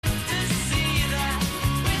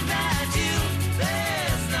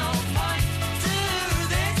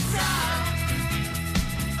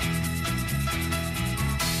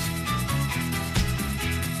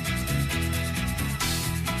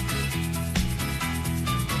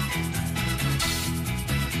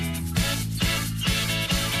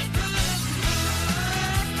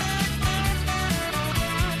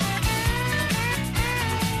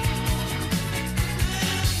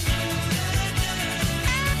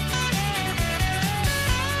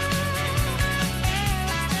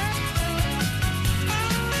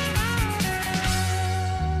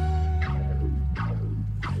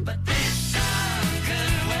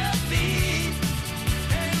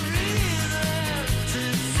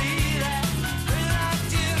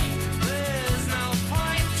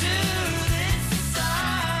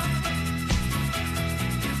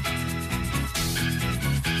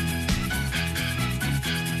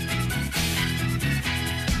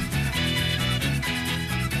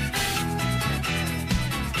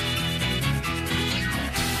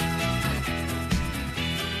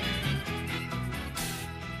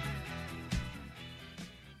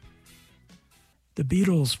The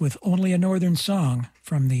Beatles with Only a Northern Song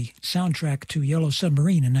from the soundtrack to Yellow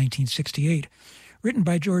Submarine in 1968, written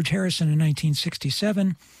by George Harrison in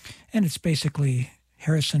 1967, and it's basically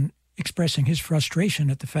Harrison expressing his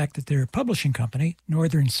frustration at the fact that their publishing company,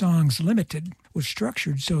 Northern Songs Limited, was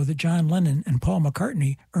structured so that John Lennon and Paul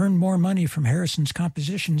McCartney earned more money from Harrison's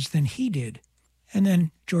compositions than he did. And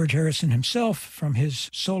then George Harrison himself, from his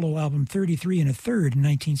solo album 33 1/3 in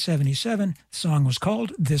 1977, the song was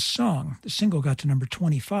called This Song. The single got to number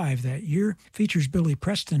 25 that year, features Billy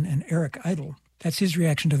Preston and Eric Idle. That's his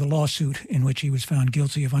reaction to the lawsuit in which he was found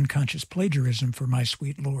guilty of unconscious plagiarism for My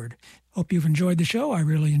Sweet Lord. Hope you've enjoyed the show. I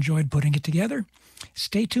really enjoyed putting it together.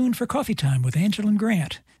 Stay tuned for Coffee Time with Angela and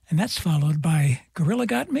Grant. And that's followed by Gorilla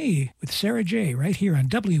Got Me with Sarah J. right here on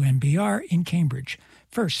WMBR in Cambridge.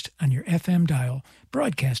 First on your FM dial,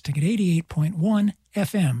 broadcasting at 88.1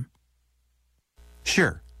 FM.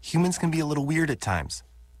 Sure, humans can be a little weird at times,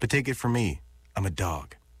 but take it from me, I'm a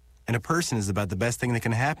dog. And a person is about the best thing that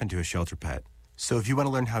can happen to a shelter pet. So if you want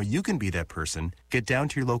to learn how you can be that person, get down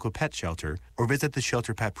to your local pet shelter or visit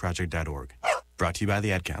theshelterpetproject.org. Brought to you by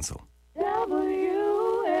the Ad Council.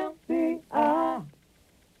 WMBR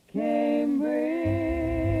Cambridge.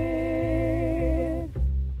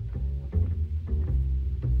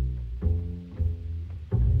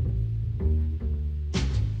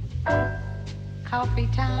 Coffee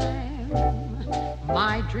time,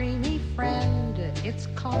 my dreamy friend, it's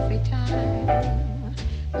coffee time.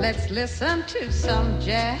 Let's listen to some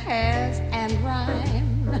jazz and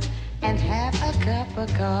rhyme and have a cup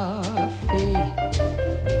of coffee.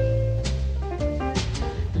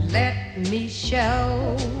 Let me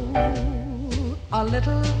show a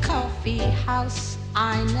little coffee house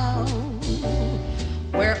I know,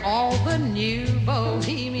 where all the new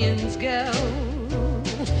bohemians go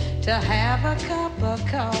to have a cup of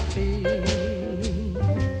coffee.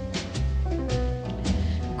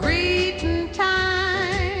 Greeting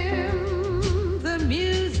time, the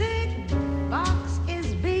music box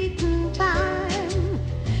is beating time.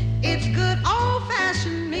 It's good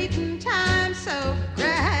old-fashioned meeting time, so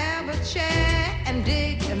grab a chair and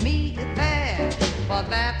dig me there, for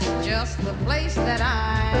that's just the place that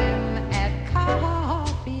I'm at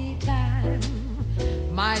coffee time.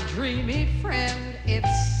 My dreamy friend, it's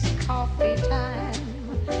coffee time.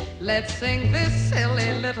 Let's sing this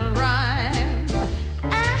silly little rhyme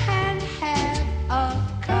and have a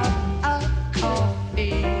cup of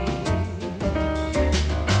coffee.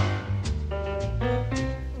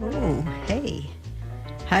 Oh, hey.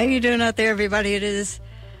 How you doing out there, everybody? It is...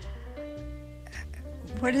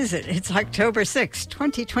 What is it? It's October 6th,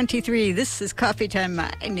 2023. This is Coffee Time.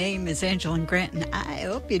 My name is Angela Grant, and I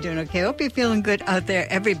hope you're doing okay. I hope you're feeling good out there,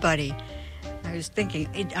 everybody. I was thinking,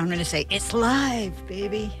 I'm going to say, it's live,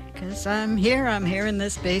 baby, because I'm here in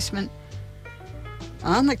this basement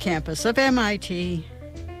on the campus of MIT.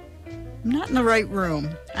 I'm not in the right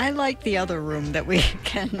room. I like the other room that we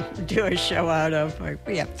can do a show out of.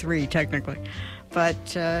 We have 3, technically.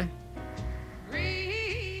 But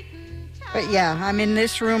yeah, I'm in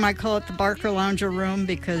this room. I call it the Barker Lounger room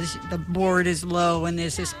because the board is low and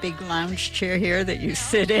there's this big lounge chair here that you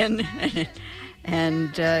sit in.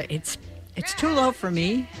 And it's too low for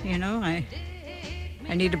me, you know. I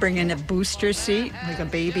need to bring in a booster seat, like a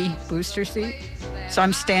baby booster seat. So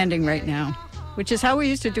I'm standing right now, which is how we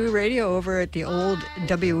used to do radio over at the old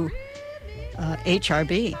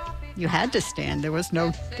HRB. You had to stand. There was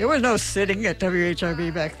no sitting at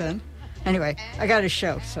WHRB back then. Anyway, I got a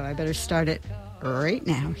show, so I better start it right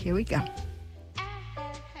now. Here we go.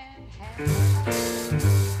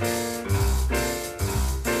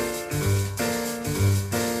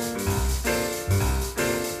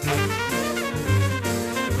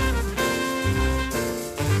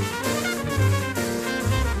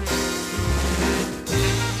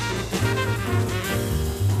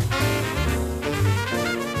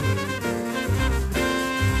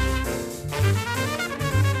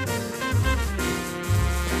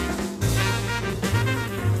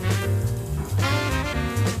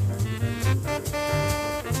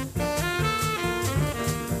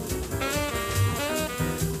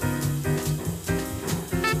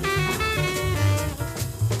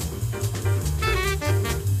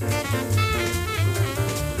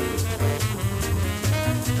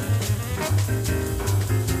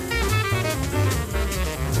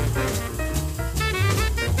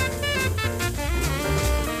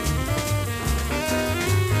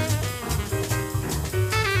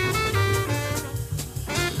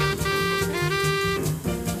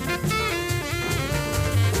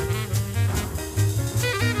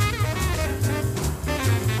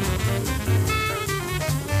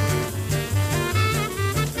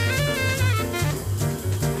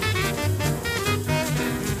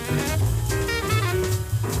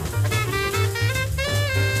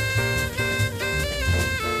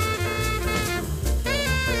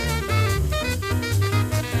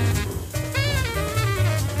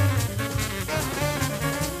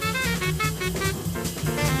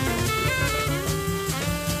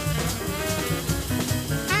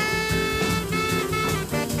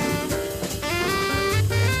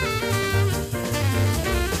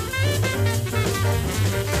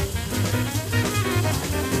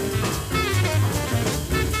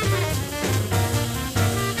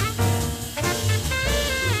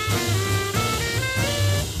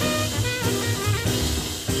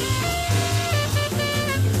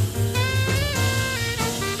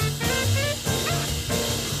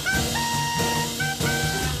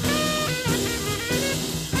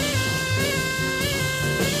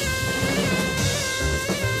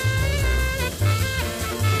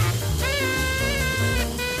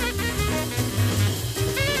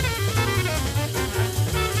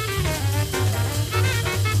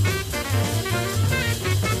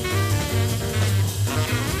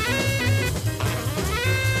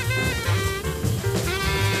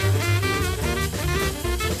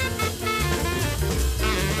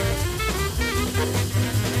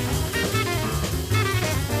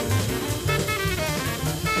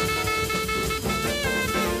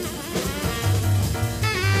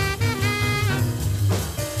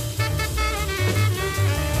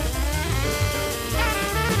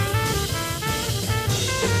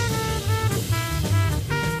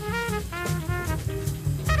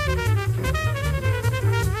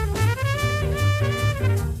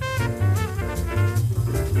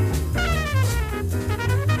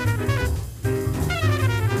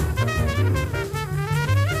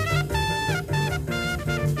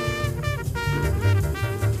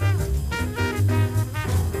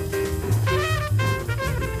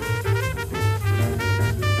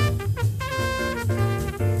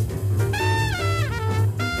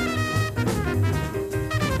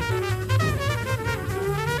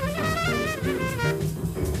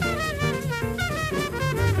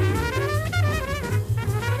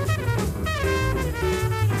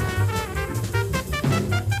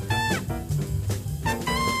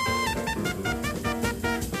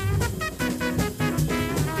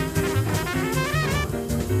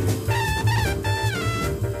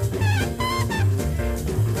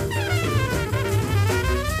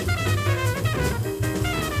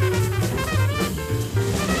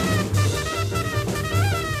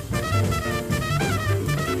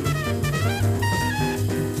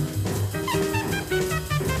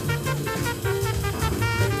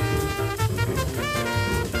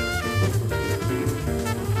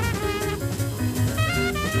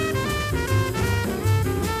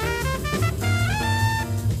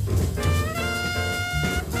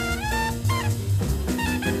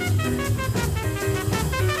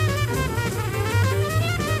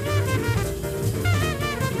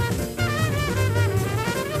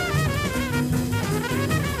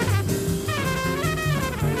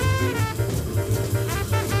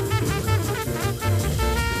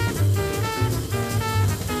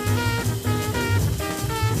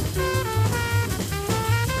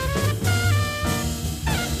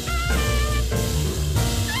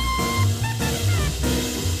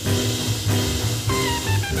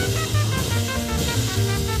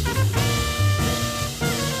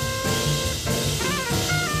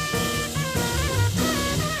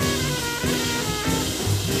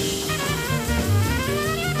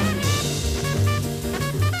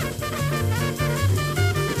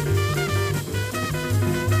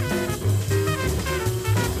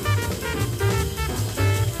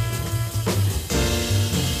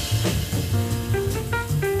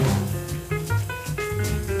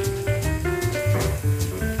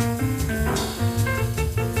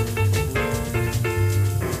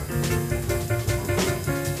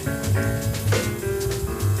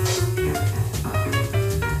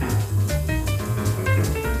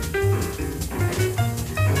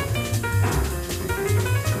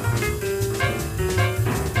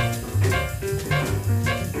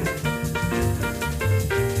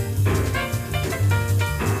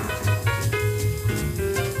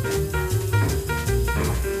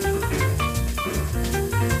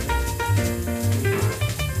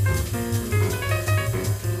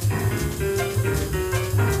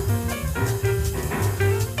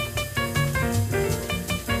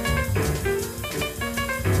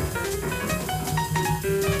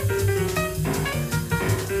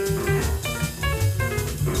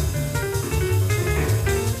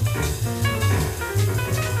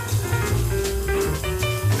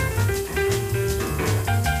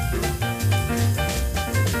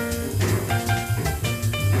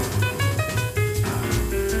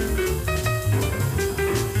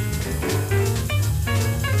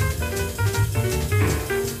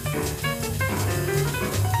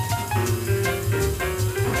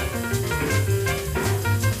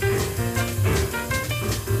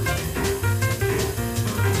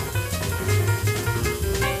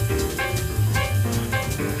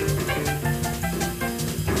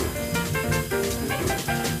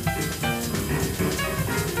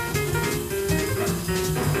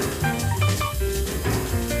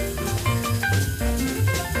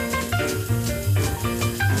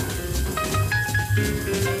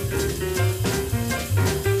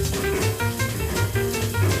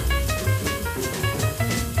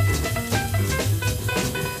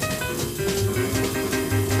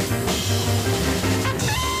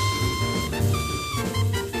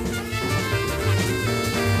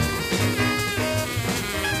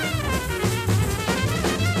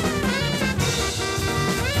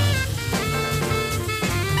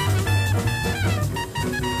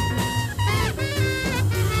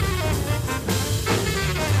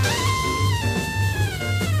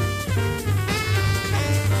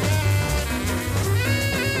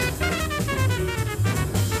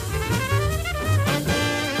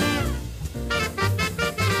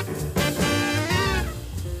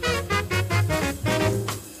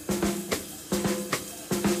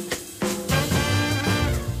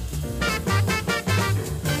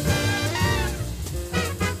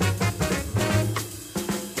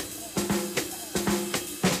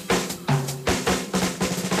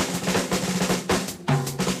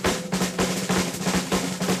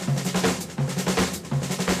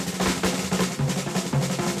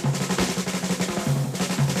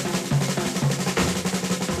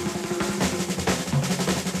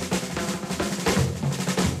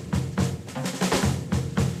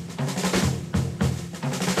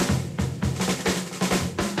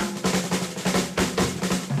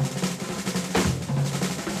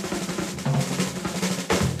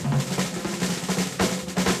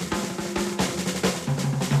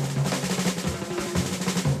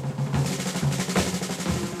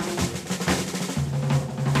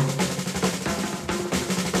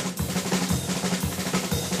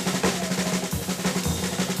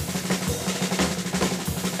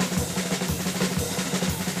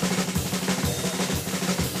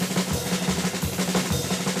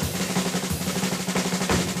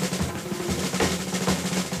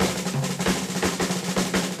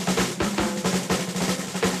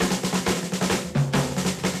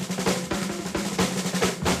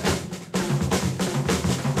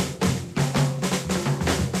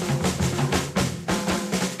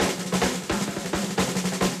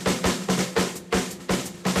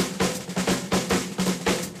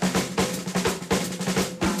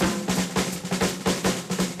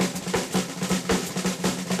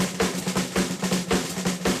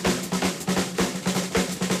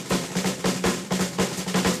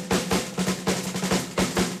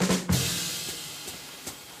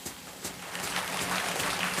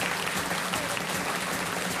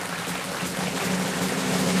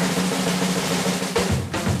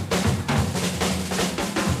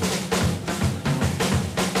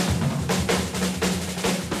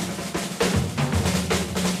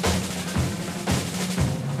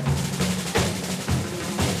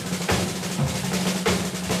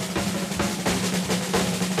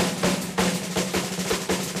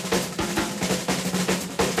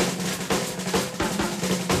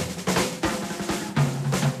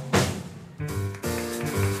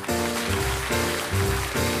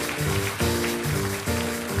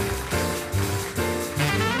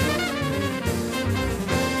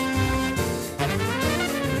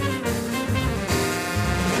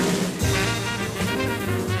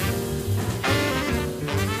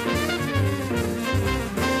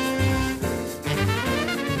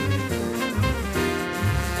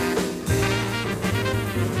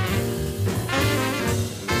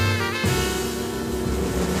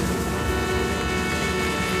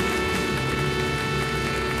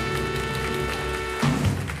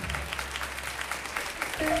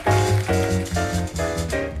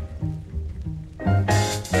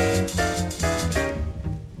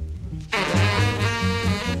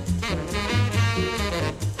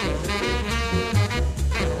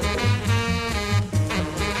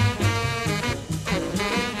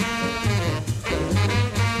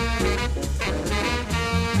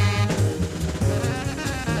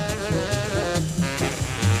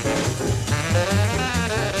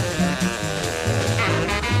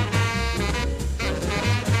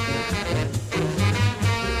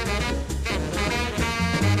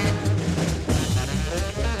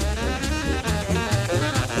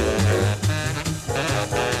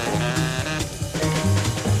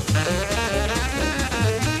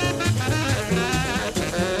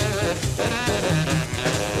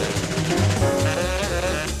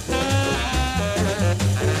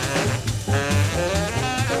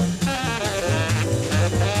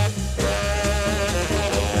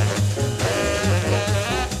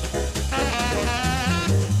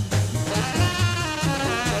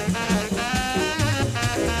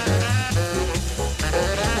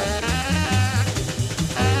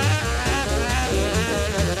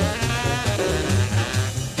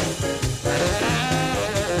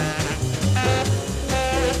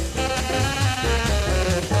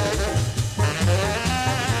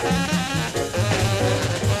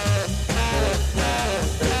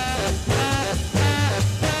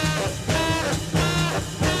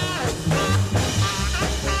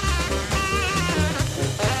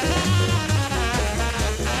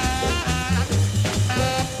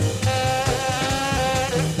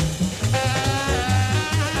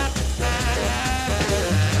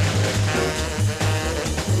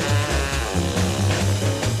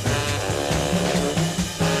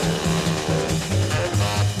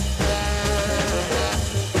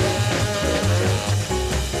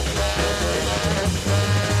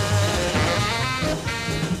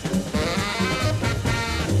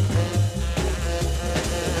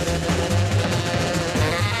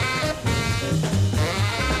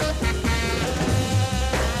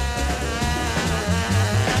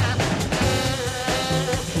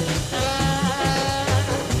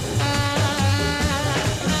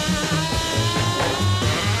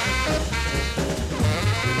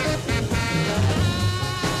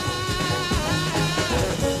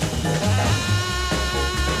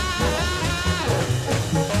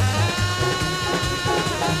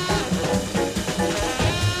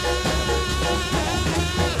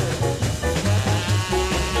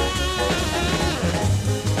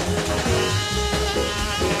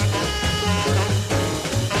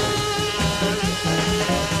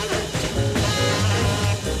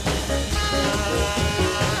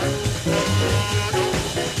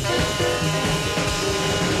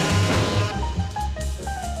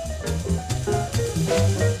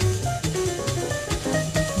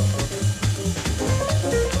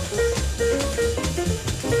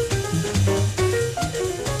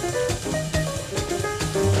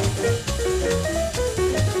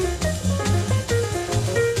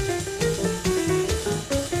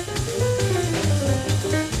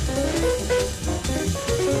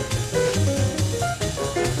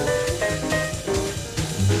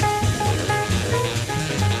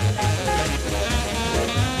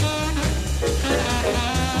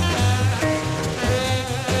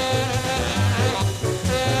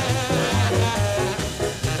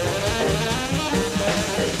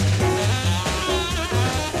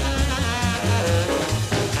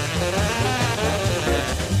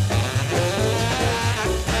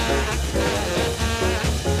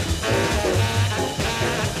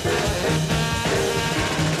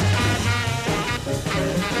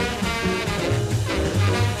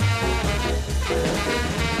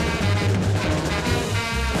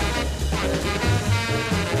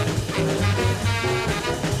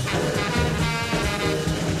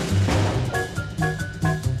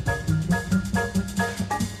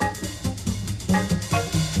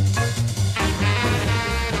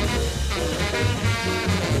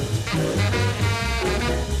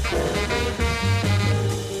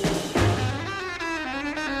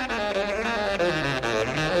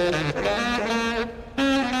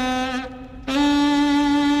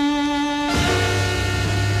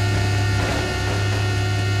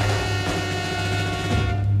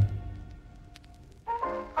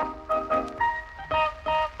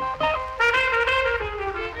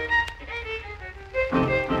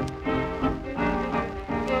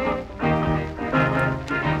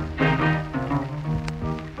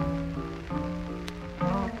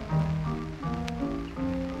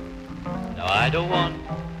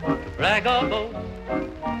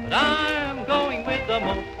 but I'm going with the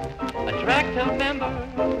most attractive member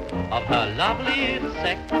of her lovely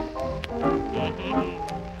sex.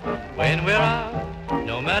 When we're out,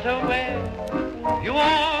 no matter where, you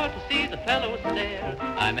ought to see the fellow stare.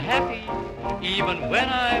 I'm happy even when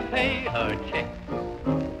I pay her checks.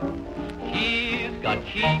 She's got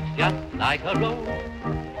cheeks just like a rose,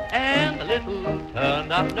 and a little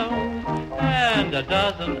turned-up nose, and a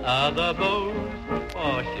dozen other bows.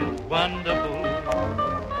 Oh, she's wonderful.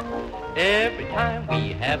 Every time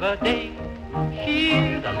we have a date,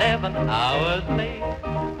 she's 11 hours late.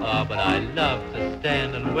 Oh, but I love to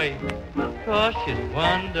stand and wait, 'cause she's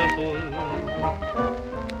wonderful.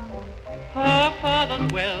 Her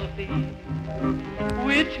father's wealthy,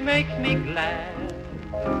 which makes me glad,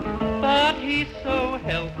 but he's so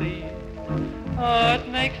healthy, oh, it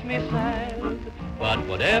makes me sad. But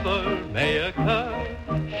whatever may occur,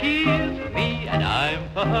 she's for me and I'm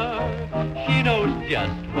for her. She knows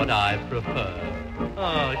just what I prefer.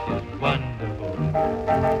 Oh, she's wonderful.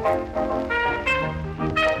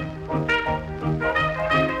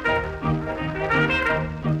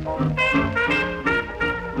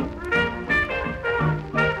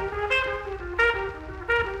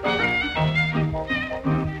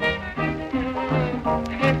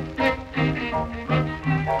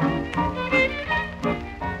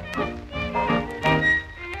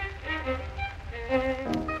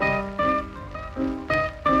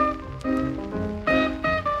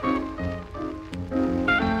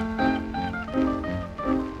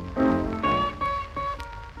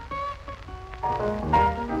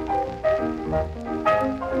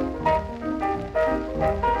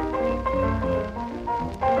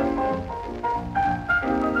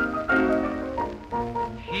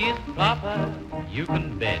 She's proper, you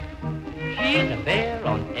can bet. She's a bear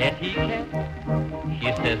on etiquette. She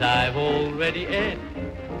says I've already ate.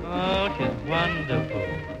 Oh, she's wonderful.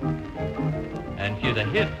 And she's a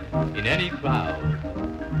hit in any crowd.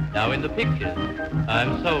 Now in the pictures,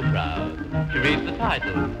 I'm so proud. She reads the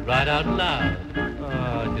title right out loud.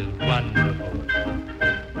 Oh, she's wonderful.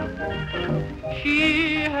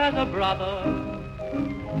 She has a brother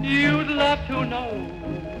you'd love to know.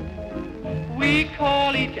 We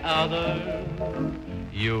call each other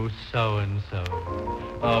you so-and-so.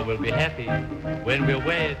 Oh, we'll be happy when we're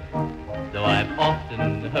wed, though I've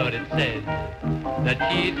often heard it said that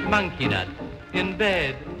she's monkey nuts in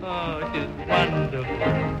bed. Oh, she's wonderful.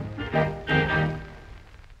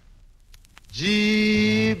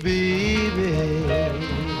 Gee, baby,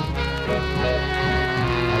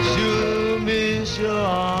 I sure miss your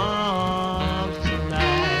arms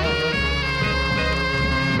tonight.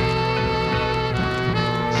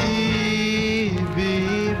 Gee,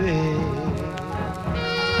 baby,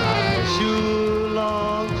 I sure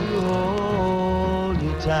long to hold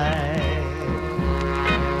you tight.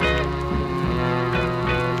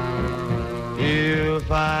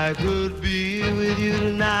 If I could be with you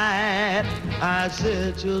tonight, I'd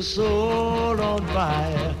set your soul on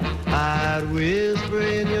fire. I'd whisper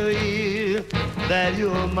in your ear that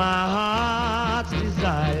you're my heart's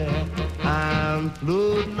desire. I'm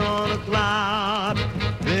floating on a cloud,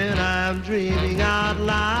 then I'm dreaming out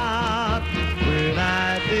loud when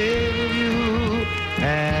I think of you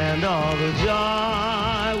and all the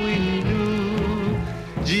joy we knew.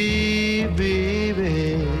 Gee,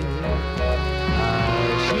 baby,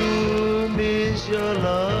 I sure miss your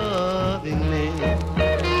loving me.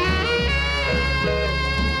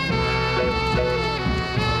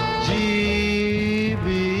 Gee,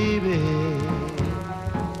 baby,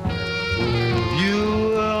 if you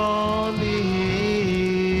were only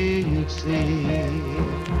here, you'd see.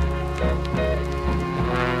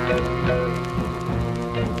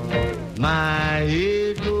 My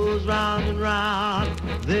head goes round and round,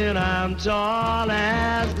 then I'm tall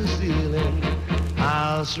as the ceiling.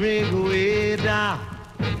 I'll shrink way down,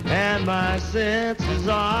 and my senses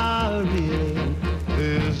are reeling.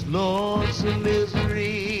 This lonesome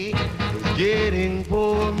misery is getting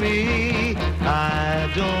for me. I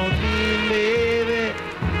don't mean maybe.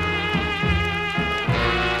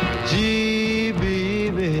 Gee,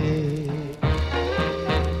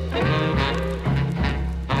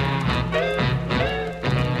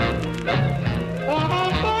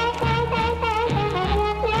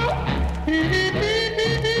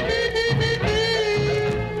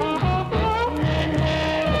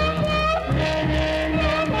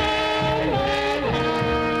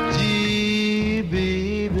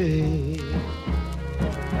 baby,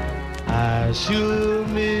 I sure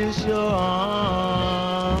miss your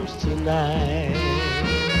arms tonight.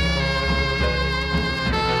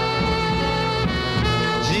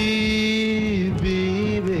 Gee,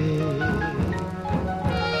 baby,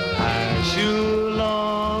 sure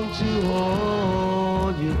long to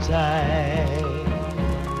hold you tight.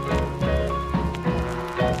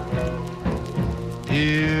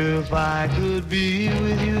 If I could be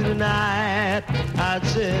with you tonight, I'd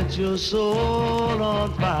set your soul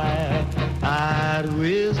on fire. I'd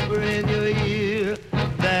whisper in your ear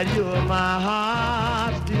that you're my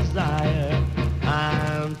heart's desire.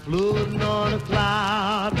 I'm floating on a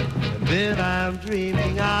cloud, and then I'm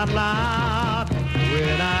dreaming out loud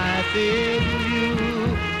when I think of you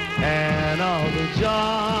and all the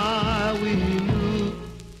joy we knew.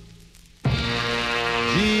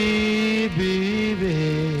 Gee, baby.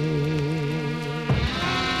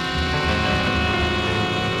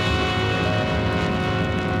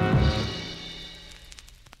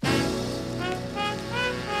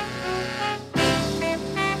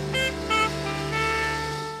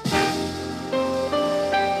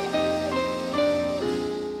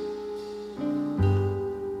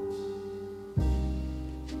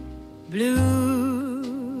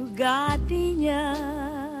 Blue gardenia,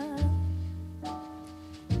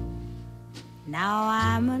 now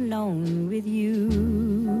I'm alone with you,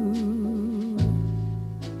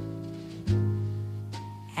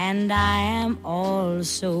 and I am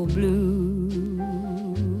also blue.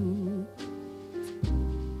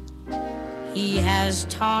 He has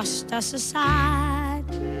tossed us aside,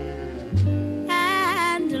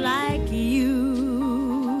 and like you,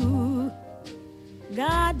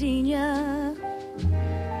 gardenia,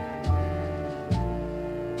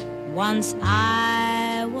 once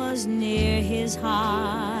I was near his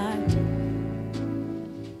heart.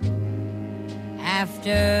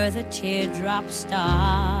 After the teardrops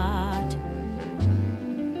start,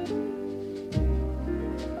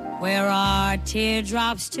 where are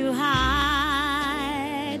teardrops to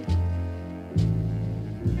hide?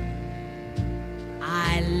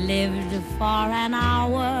 I lived for an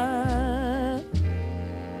hour.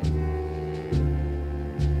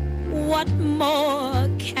 What more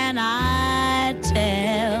can I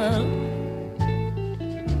tell?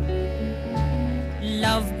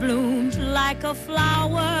 Love bloomed like a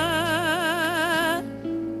flower,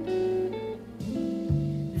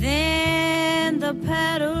 then the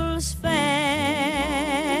petals fell.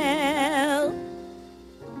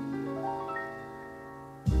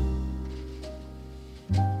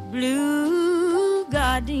 Blue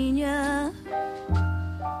gardenia,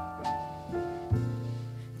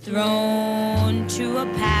 thrown to a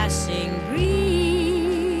passing breeze,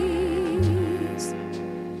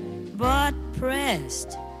 but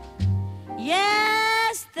pressed,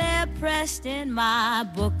 yes, they're pressed in my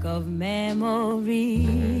book of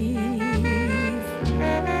memories.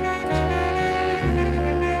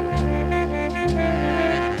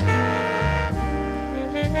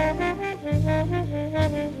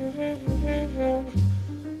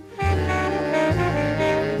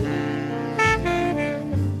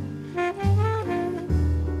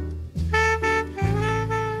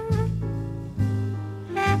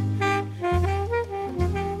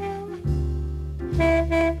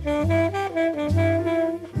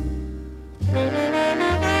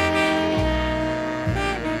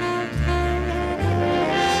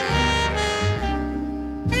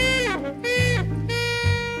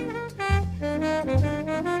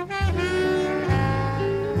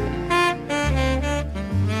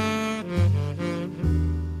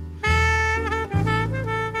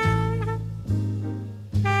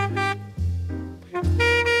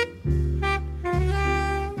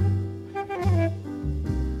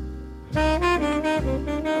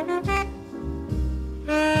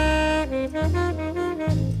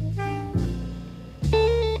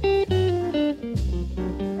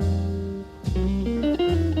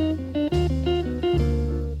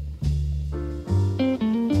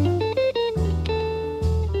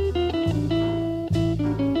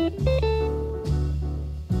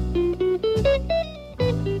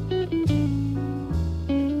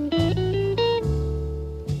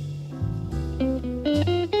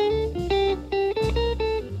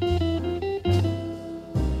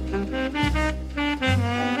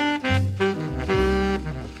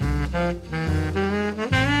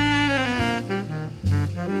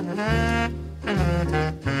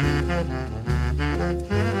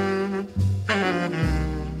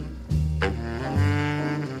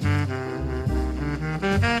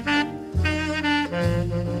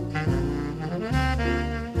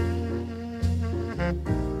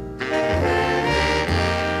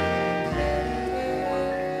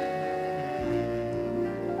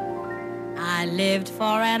 I lived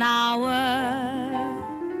for an hour.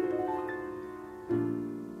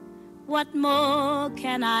 What more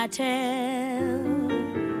can I tell?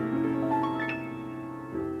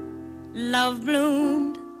 love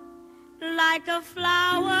bloomed like a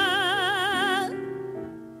flower,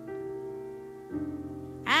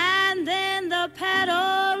 and then the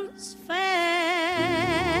petals fell.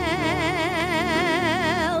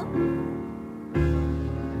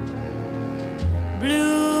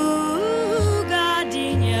 Blue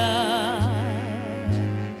gardenia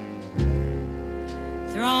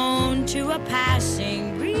thrown to a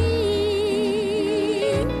passing breeze,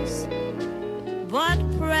 but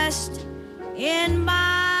pressed in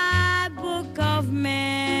my book of memories,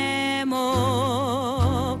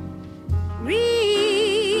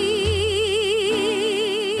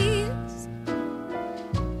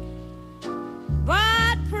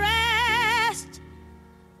 but pressed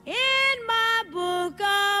in my book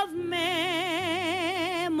of memories.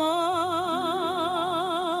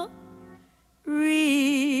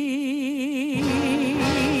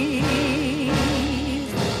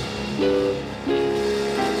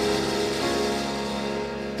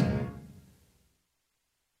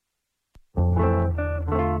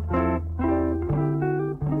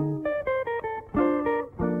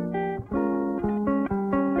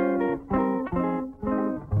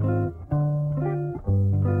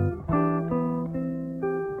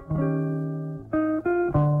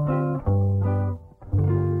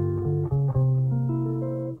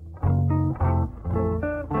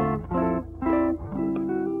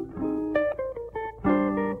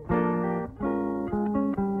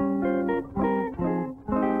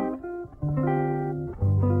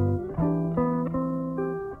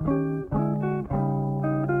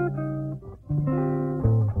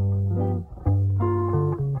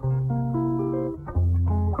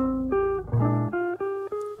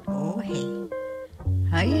 Oh, hey.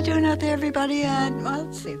 How you doing out there, everybody? Well,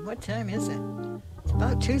 let's see. What time is it? It's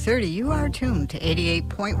about 2:30. You are tuned to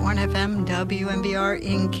 88.1 FM WMBR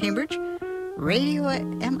in Cambridge. Radio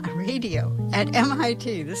at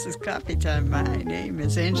MIT. This is Coffee Time. My name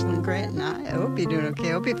is Angela Grant, and I hope you're doing okay.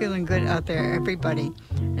 I hope you're feeling good out there, everybody.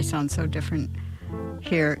 I sound so different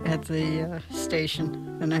here at the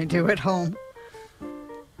station than I do at home.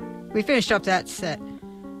 We finished up that set.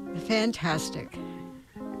 Fantastic.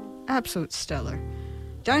 Absolute stellar.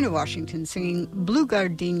 Dinah Washington singing Blue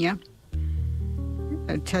Gardenia.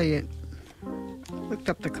 I tell you, looked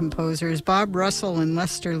up the composers, Bob Russell and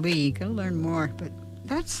Lester Lee. Gotta learn more, but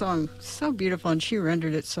that song, so beautiful, and she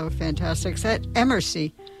rendered it so fantastic. It's at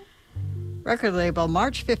Emercy record label,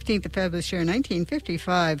 March 15th, the fabulous year,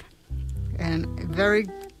 1955. And a very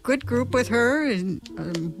good group with her, and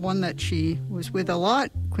one that she was with a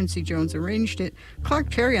lot. Quincy Jones arranged it. Clark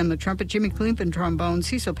Terry on the trumpet, Jimmy Clint on trombone,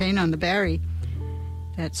 Cecil Payne on the bari.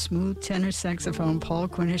 That smooth tenor saxophone, Paul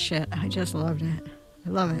Quinichette. I just loved it. I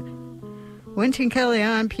love it. Wynton Kelly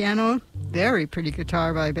on piano, very pretty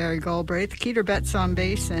guitar by Barry Galbraith, Keeter Betts on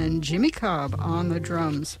bass, and Jimmy Cobb on the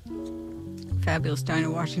drums. Fabulous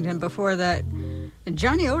Dinah Washington. Before that,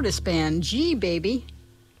 Johnny Otis Band, G Baby,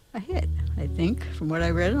 a hit, I think, from what I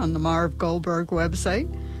read on the Marv Goldberg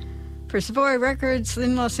website. For Savoy Records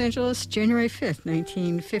in Los Angeles, January 5th,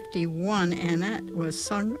 1951, and that was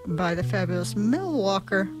sung by the fabulous Mel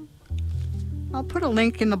Walker. I'll put a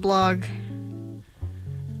link in the blog. You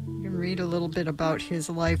can read a little bit about his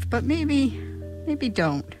life, but maybe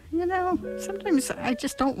don't. You know, sometimes I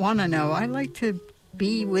just don't want to know. I like to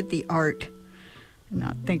be with the art and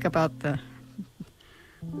not think about the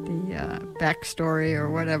backstory or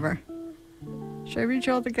whatever. Should I read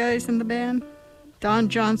you all the guys in the band? Don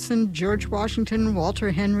Johnson, George Washington,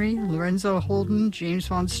 Walter Henry, Lorenzo Holden, James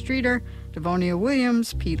Von Streeter, Devonia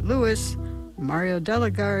Williams, Pete Lewis, Mario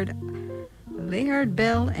Delagarde, Laird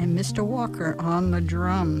Bell, and Mr. Walker on the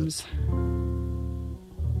drums.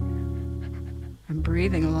 I'm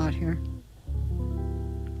breathing a lot here.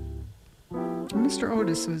 Mr.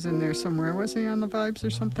 Otis was in there somewhere. Was he on the vibes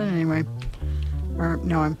or something? Anyway. Or,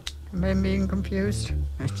 no, am I being confused?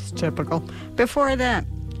 It's typical. Before that,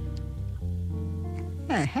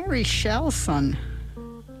 Harry Shalson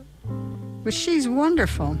with She's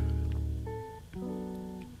Wonderful.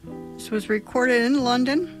 This was recorded in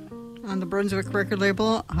London on the Brunswick record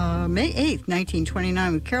label May 8th,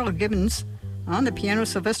 1929, with Carol Gibbons on the piano,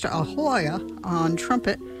 Sylvester Ahoya on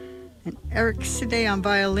trumpet, and Eric Sidey on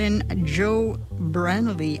violin, Joe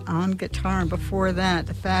Branley on guitar. And before that,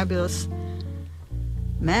 the fabulous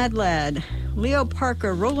Mad Lad, Leo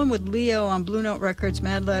Parker, rolling with Leo on Blue Note Records.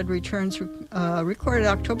 Mad Lad returns, recorded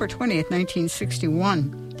October 20th,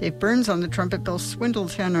 1961. Dave Burns on the trumpet, Bill Swindle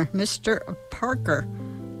tenor, Mr. Parker,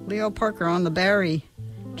 Leo Parker on the bari,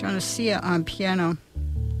 John Asia on piano,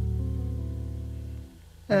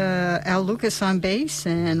 Al Lucas on bass,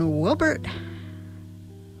 and Wilbert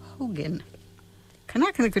Hogan. Can I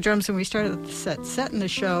Knocking the Drums, and we started the setting the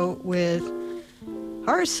show with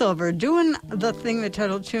Horace Silver doing the thing, the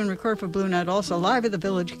title tune, recorded for Blue Note, also live at the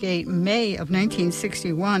Village Gate, May of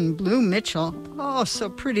 1961. Blue Mitchell, oh, so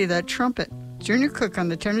pretty, that trumpet. Junior Cook on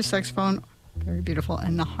the tenor saxophone, very beautiful.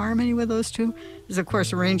 And the harmony with those two is, of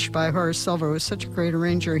course, arranged by Horace Silver, who was such a great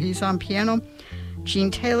arranger. He's on piano,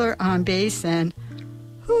 Gene Taylor on bass, and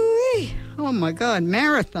hooey, oh my God,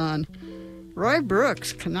 Marathon. Roy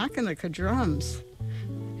Brooks, knocking the drums.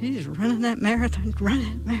 He's running that marathon.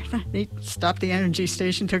 He stopped the energy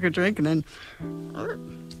station, took a drink, and then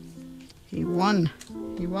he won.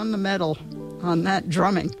 He won the medal on that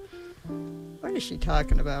drumming. What is she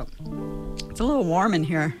talking about? It's a little warm in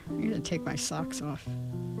here. I'm going to take my socks off.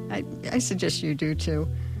 I suggest you do, too.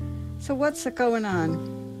 So what's going on?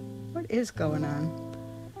 What is going on?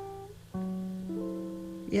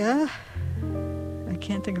 Yeah? I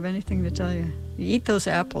can't think of anything to tell you. You eat those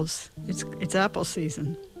apples. It's apple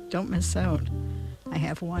season. Don't miss out. I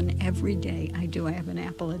have one every day. I have an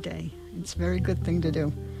apple a day. It's a very good thing to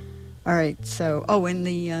do. All right, so, and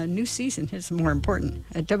the new season is more important.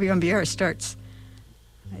 WMBR starts,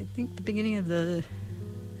 I think, the beginning of the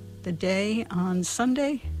day on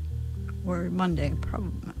Sunday or Monday,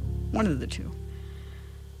 probably one of the two.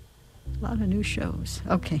 A lot of new shows.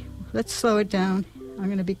 Okay, let's slow it down. I'm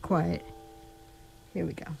going to be quiet. Here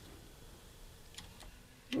we go.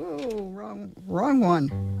 Whoa, wrong one.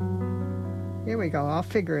 Here we go. I'll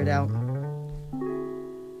figure it out.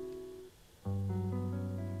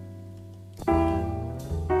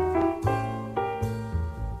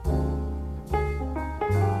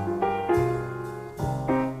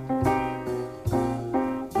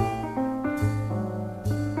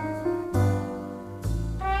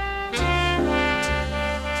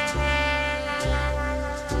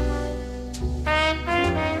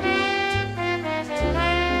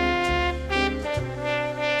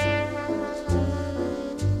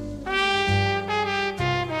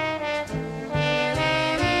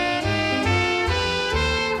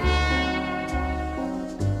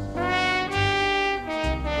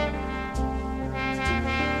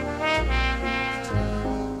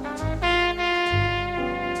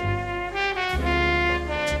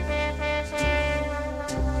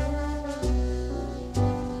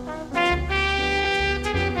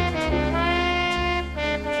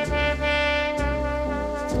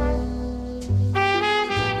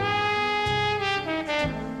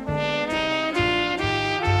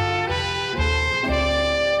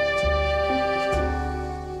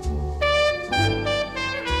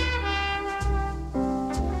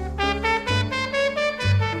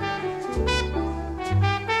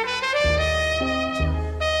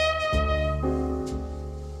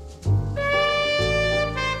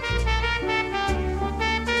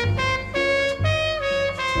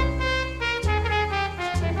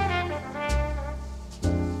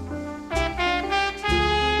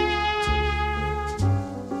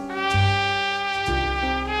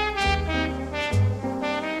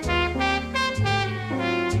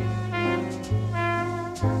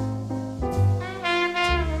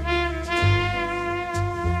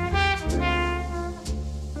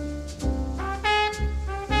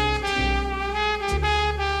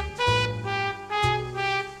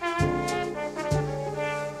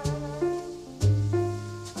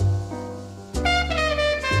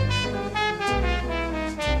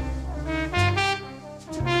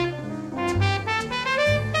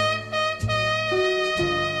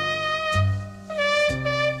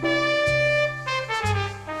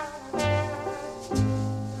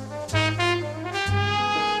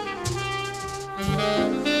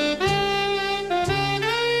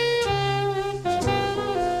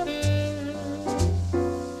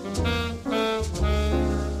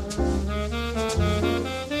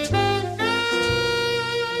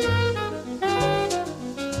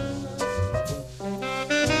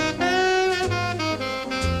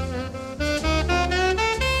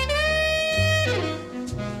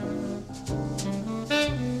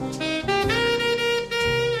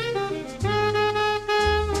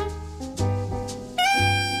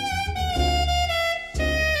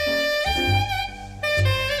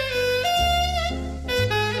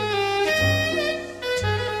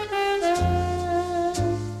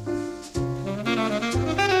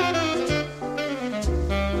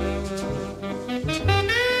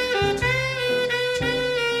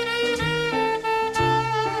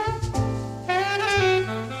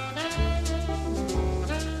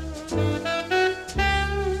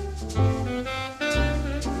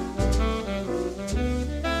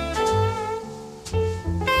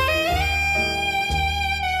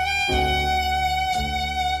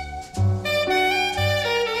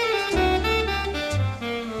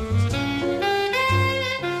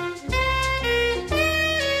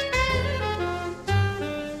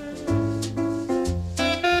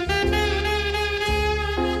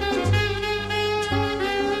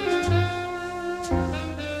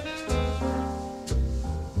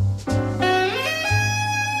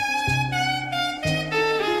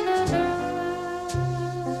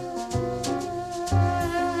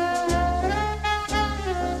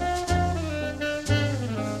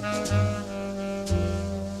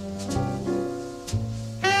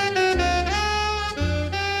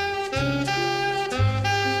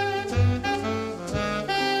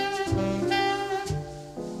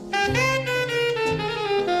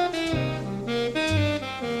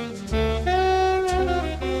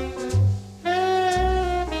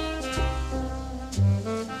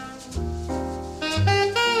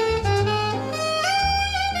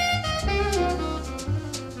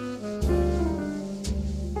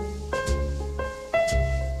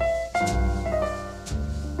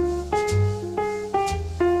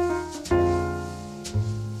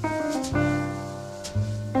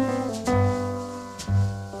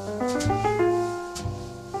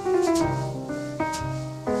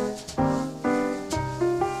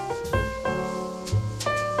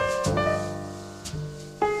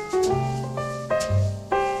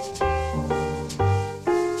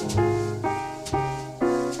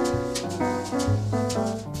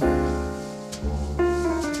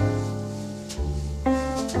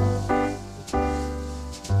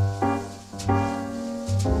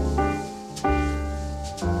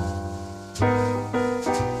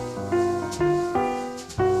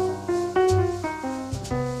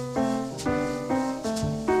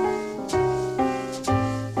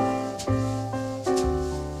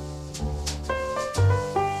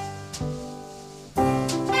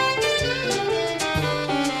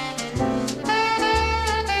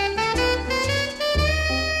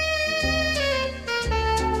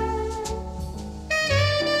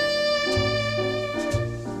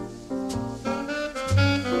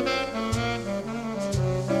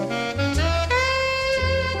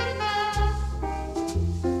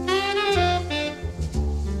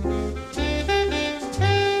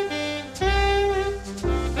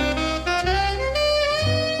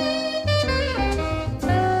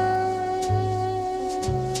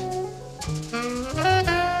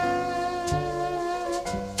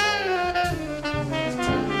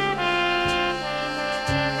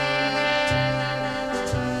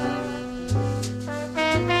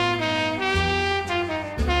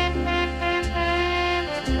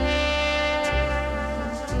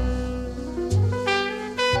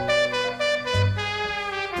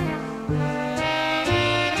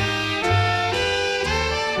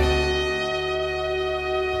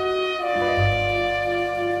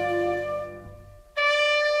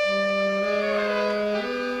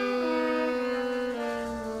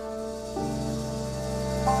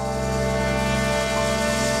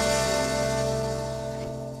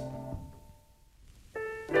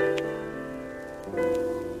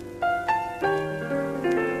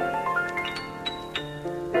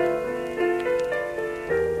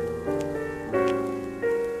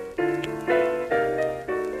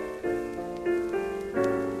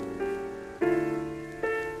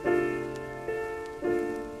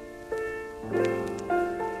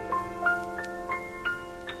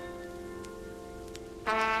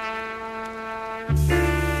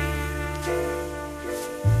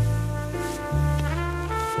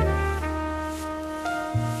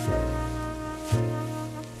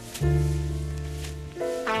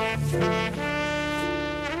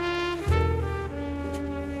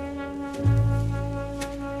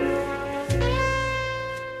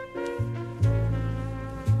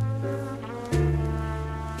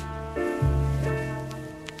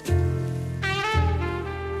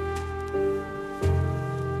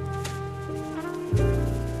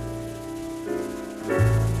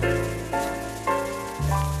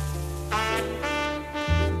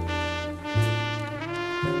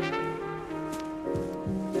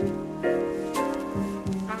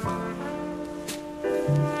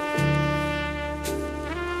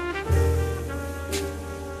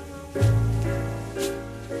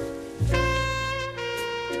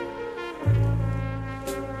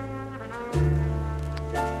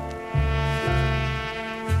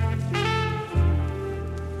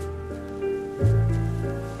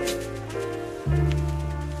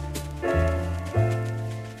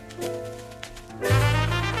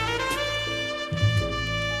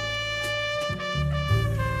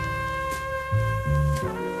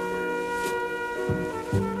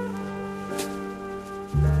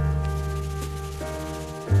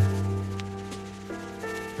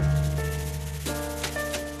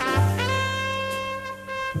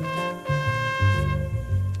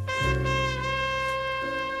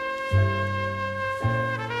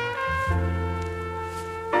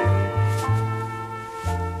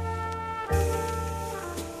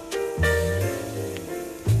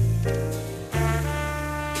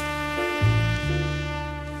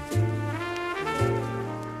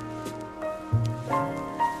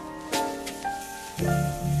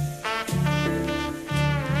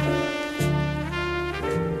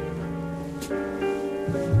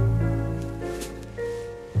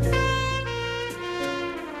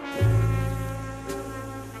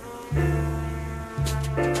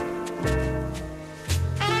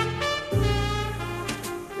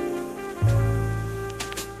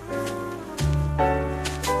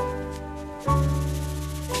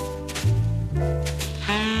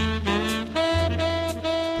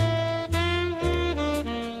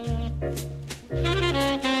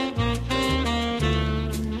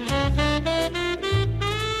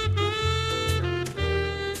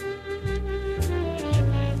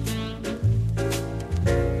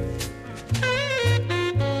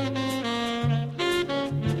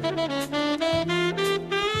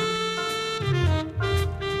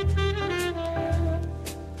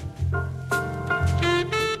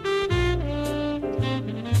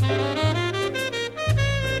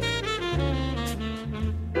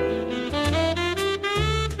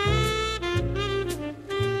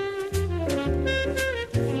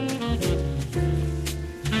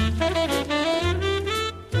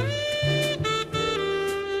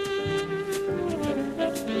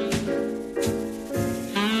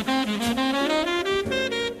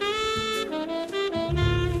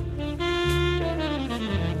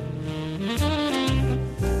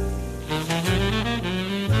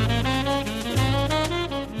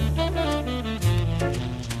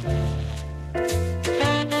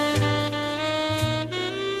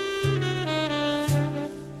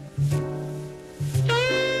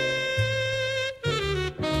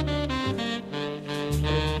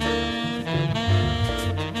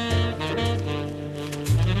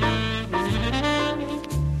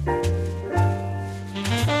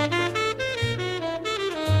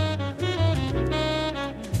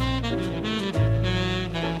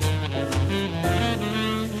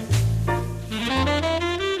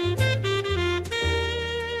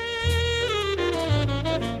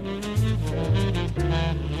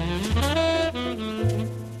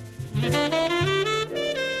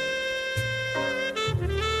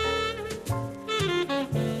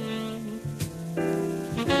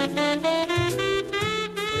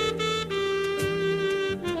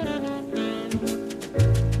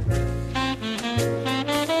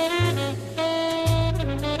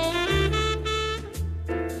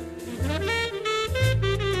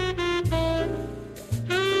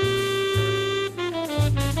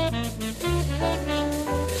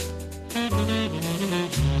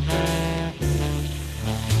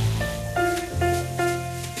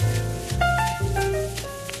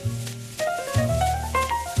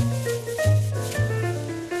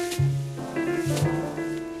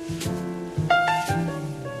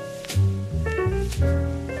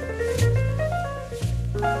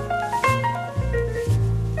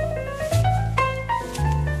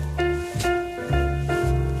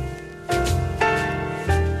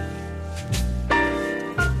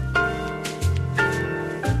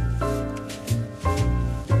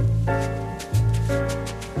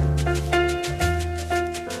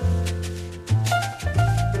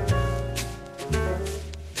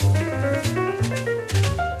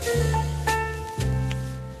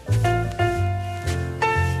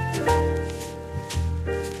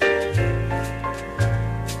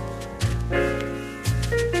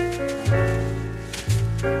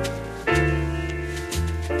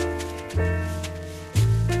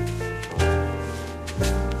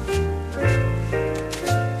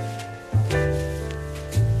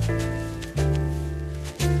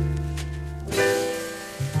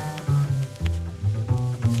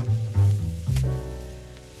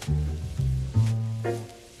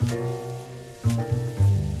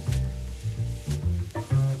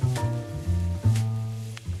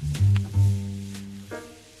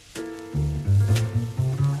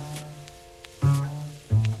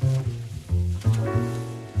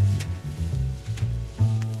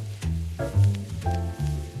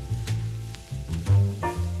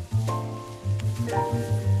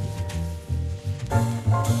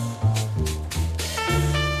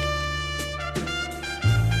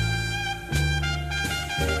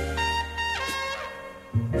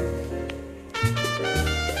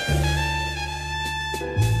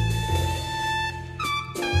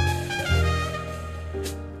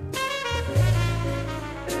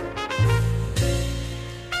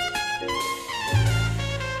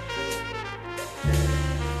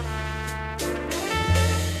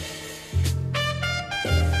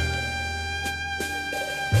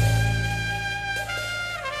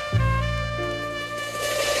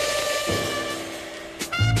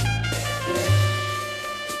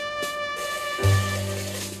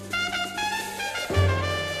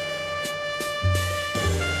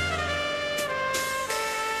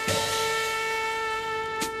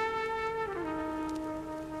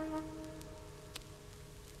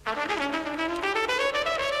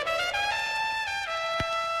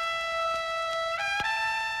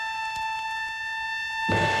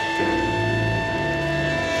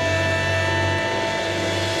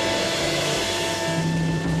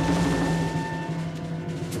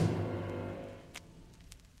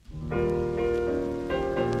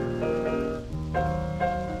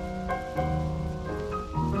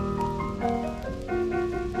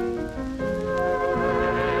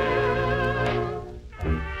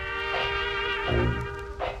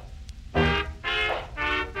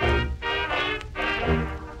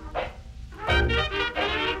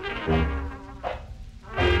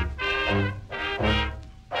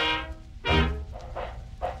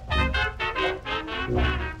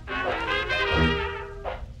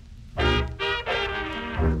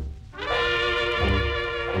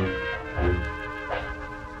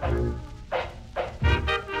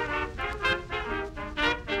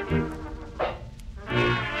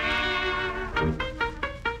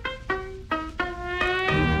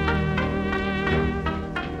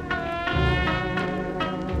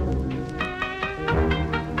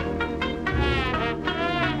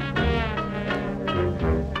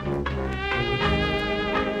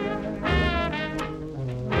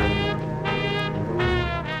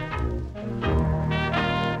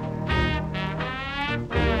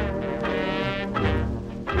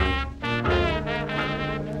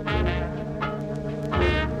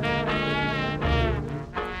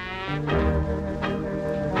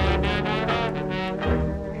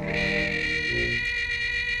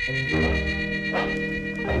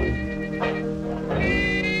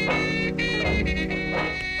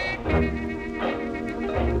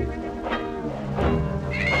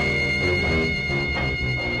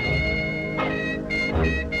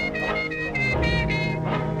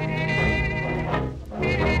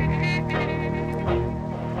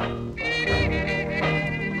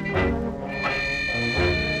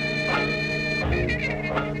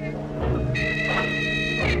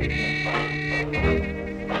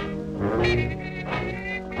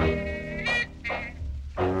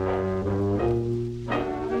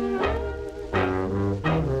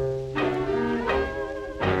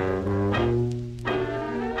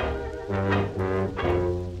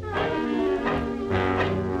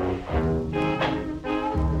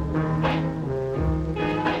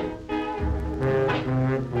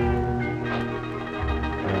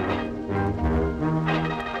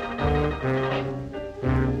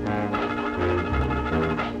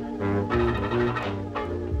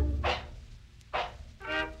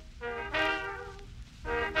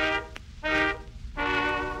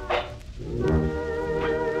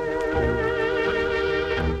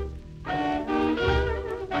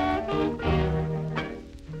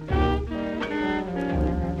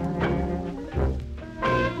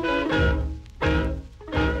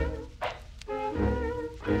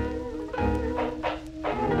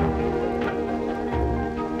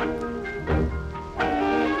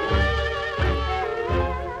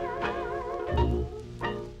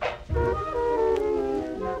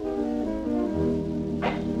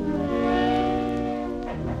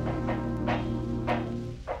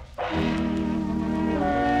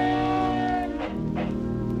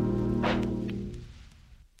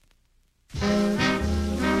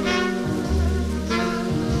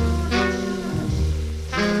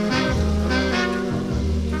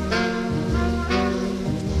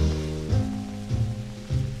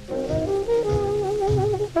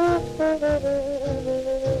 fell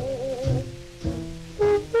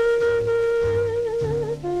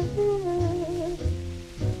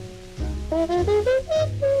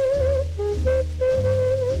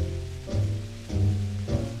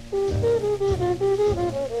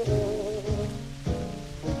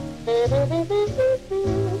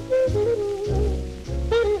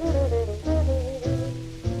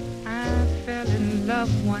in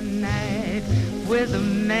love one night with a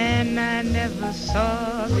man I never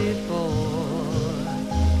saw before.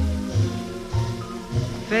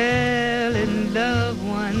 Fell in love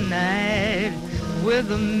one night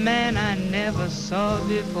with a man I never saw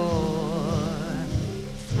before.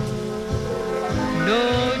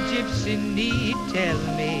 No gypsy need tell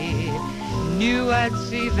me, knew I'd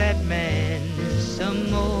see that man some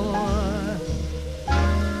more.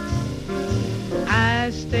 I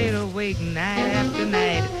stayed awake night after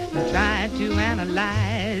night and tried to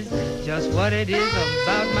analyze just what it is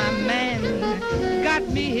about my man got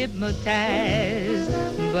me hypnotized.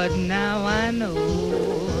 But now I know,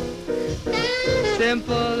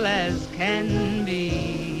 simple as can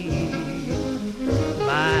be,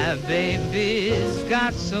 my baby's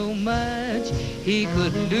got so much he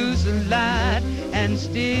could lose a lot and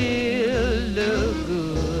still look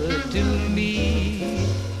good to me.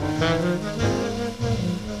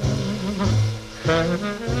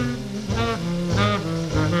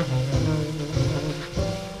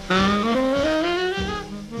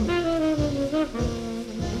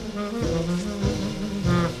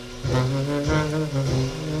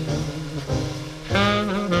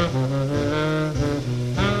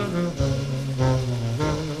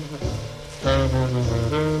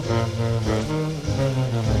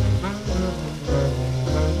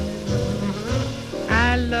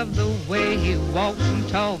 I love the way he walks and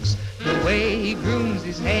talks, the way he grooms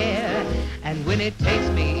his hair, and when he takes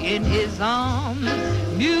me in his arms,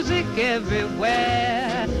 music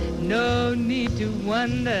everywhere. No need to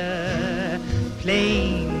wonder,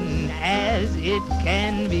 plain as it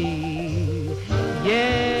can be.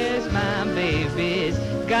 Yes, my baby's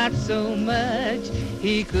got so much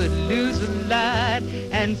he could lose a lot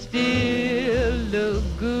and still look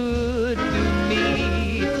good to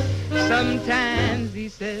me. Sometimes he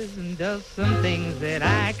says and does some things that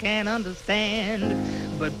I can't understand,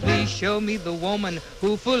 but please show me the woman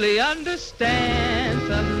who fully understands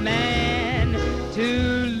a man.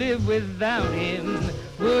 To live without him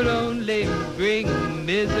would only bring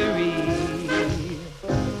misery,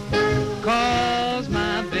 'cause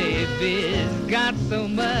my baby's got so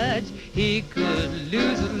much he could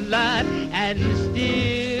lose a lot and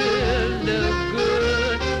still look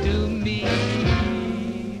good to me.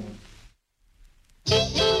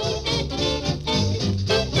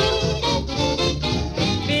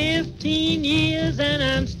 15 years and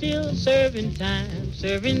I'm still serving time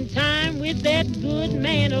with that good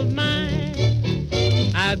man of mine.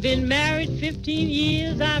 I've been married 15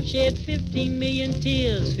 years, I've shed 15 million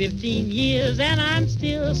tears, 15 years and I'm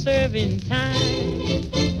still serving time.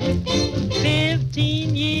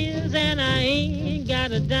 15 years and I ain't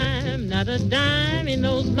got a dime, not a dime in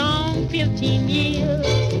those long 15 years.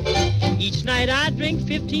 Each night I drink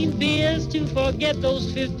 15 beers to forget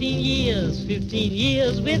those 15 years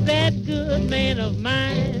with that good man of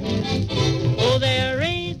mine. Oh, there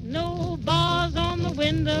ain't no bars on the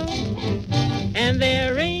window, and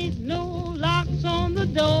there ain't no locks on the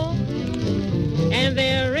door, and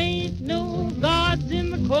there ain't no guards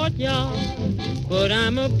in the courtyard, but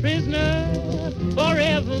I'm a prisoner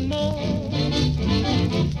forevermore.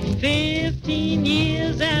 15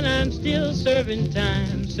 years and I'm still serving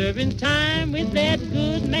time with that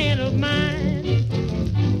good man of mine.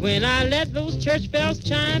 When I let those church bells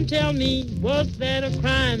chime, tell me, was that a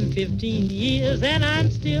crime? 15 years and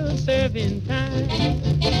I'm still serving time.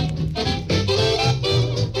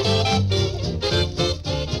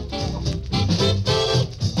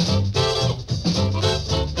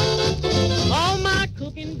 All my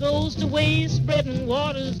cooking goes to waste, spreading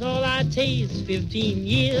water's all I taste. 15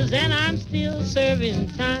 years and I'm still serving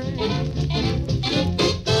time.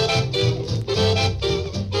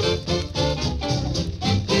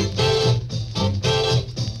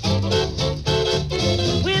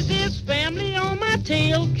 With this family on my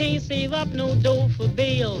tail, can't save up no dough for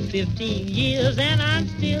bail. 15 years and I'm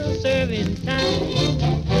still serving time.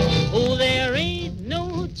 Oh, there ain't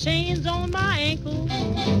no chains on my ankles,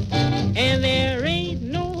 and there ain't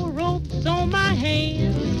no ropes on my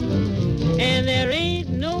hands, and there ain't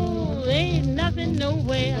nothing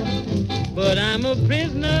nowhere, but I'm a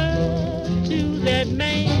prisoner to that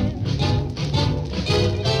man.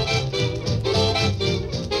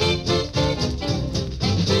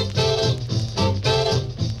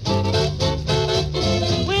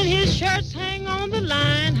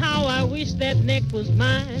 was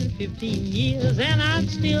mine 15 years, and I'm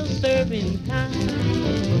still serving time.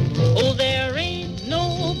 Oh, there ain't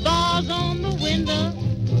no bars on the window,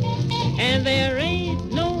 and there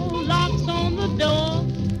ain't no locks on the door,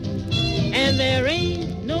 and there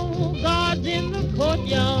ain't no guards in the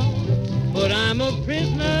courtyard, but I'm a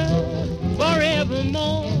prisoner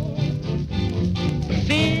forevermore.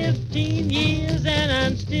 15 years and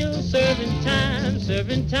I'm still serving time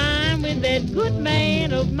with that good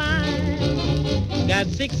man of mine. Got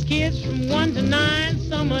 6 kids from 1 to 9,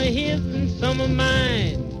 some are his and some are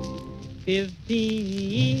mine. 15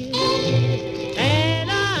 years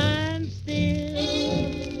and I'm still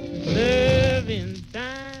serving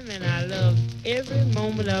time, and I love every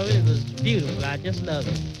moment of it. It was beautiful. I just love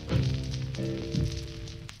it.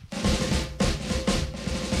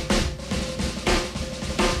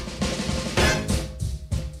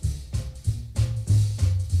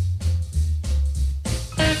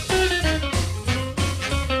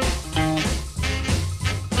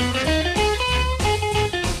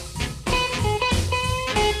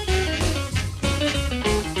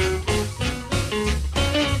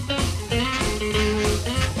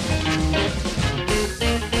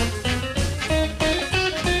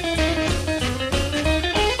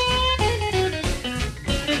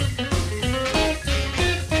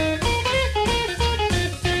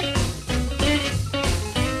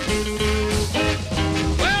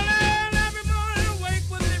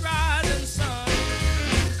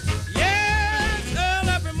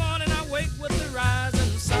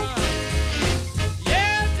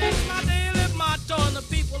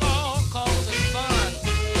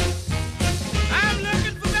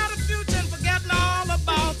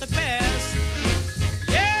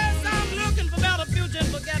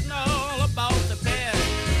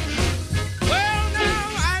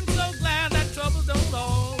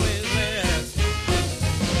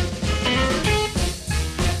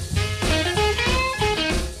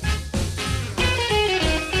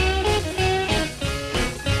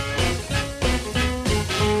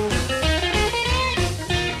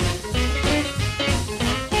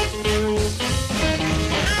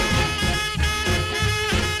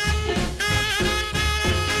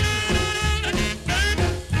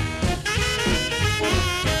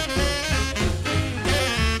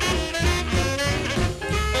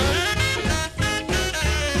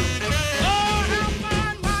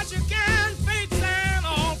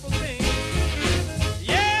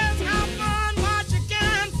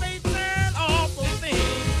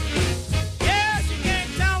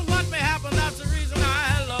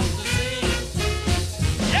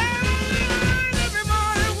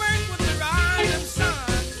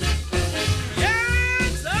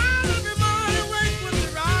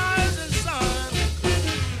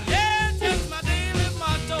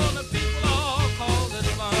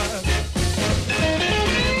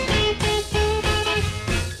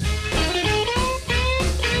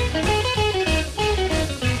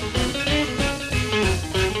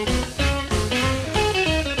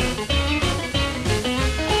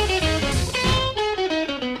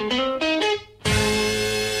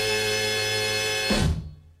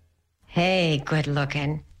 Hey, good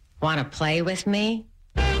looking. Want to play with me?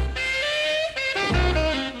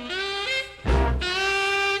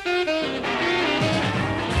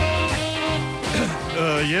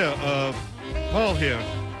 Paul here.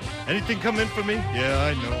 Anything come in for me?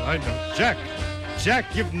 Yeah, I know.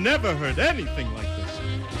 Jack, you've never heard anything like this.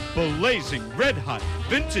 Blazing, red hot,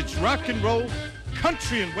 vintage rock and roll,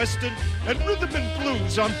 country and western, and rhythm and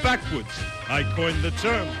blues on Backwoods. I coined the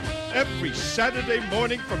term. Every Saturday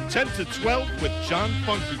morning from 10 to 12 with John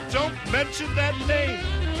Funky. Don't mention that name.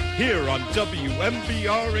 Here on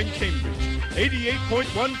WMBR in Cambridge.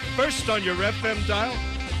 88.1 first on your FM dial.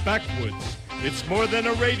 Backwoods. It's more than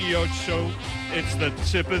a radio show. It's the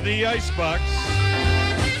tip of the icebox.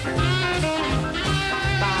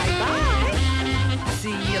 Bye-bye.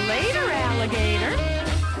 See you later, alligator.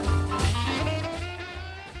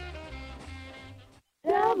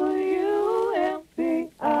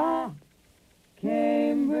 WMBR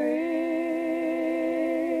Cambridge.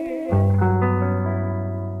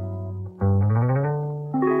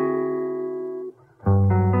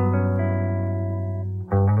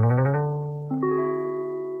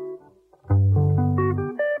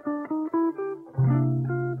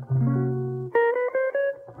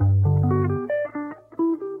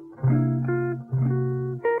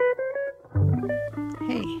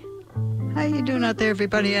 Out there,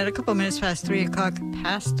 everybody, at a couple minutes past 3 o'clock.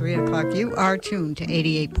 You are tuned to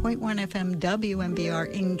 88.1 FM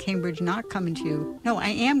WMBR in Cambridge. Not coming to you. No, I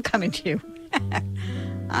am coming to you.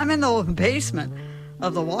 I'm in the basement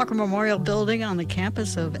of the Walker Memorial Building on the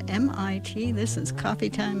campus of MIT. This is Coffee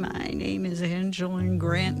Time. My name is Angeline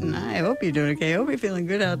Grant, and I hope you're doing okay. I hope you're feeling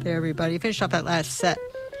good out there, everybody. Finished off that last set.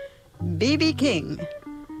 B.B. King.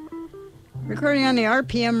 Recording on the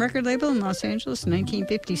RPM record label in Los Angeles in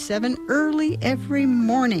 1957, Early Every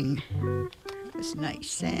Morning. That was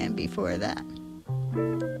nice. And before that,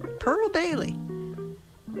 Pearl Bailey.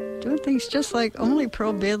 Doing things just like only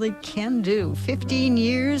Pearl Bailey can do. 15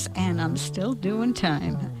 years, and I'm still doing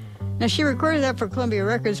time. Now, she recorded that for Columbia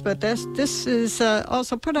Records, but this is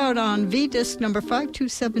also put out on V-Disc number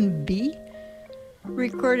 527B.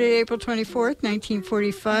 Recorded April 24th,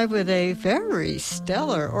 1945, with a very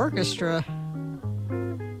stellar orchestra.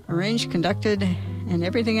 Arranged, conducted, and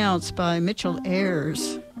everything else by Mitchell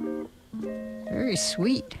Ayers. Very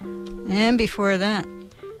sweet. And before that,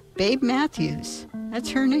 Babe Matthews.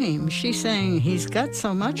 That's her name. She sang He's Got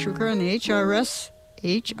So Much, recorded on the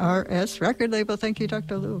HRS record label. Thank you,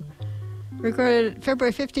 Dr. Lou. Recorded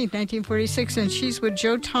February 15th, 1946, and she's with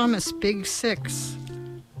Joe Thomas, Big Six.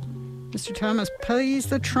 Mr. Thomas plays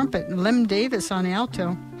the trumpet, Lem Davis on the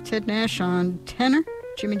alto, Ted Nash on tenor,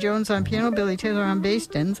 Jimmy Jones on piano, Billy Taylor on bass,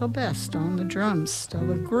 Denzel Best on the drums.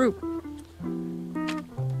 Stellar group.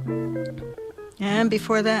 And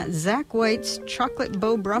before that, Zach White's Chocolate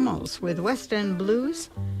Beau Brummels with West End Blues,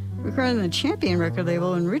 recorded on the Champion record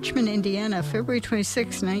label in Richmond, Indiana, February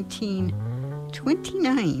 26,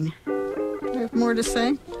 1929. Do I have more to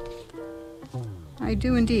say? I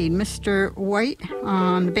do indeed. Mr. White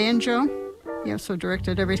on the banjo. He also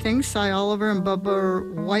directed everything. Cy Oliver and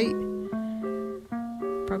Bubba White,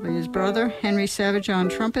 probably his brother. Henry Savage on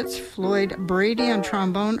trumpets. Floyd Brady on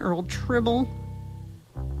trombone. Earl Tribble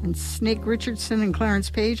and Snake Richardson and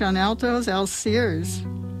Clarence Page on altos. Al Sears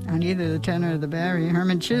on either the tenor or the bari.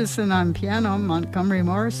 Herman Chittison on piano. Montgomery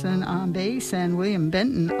Morrison on bass. And William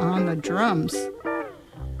Benton on the drums.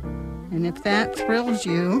 And if that thrills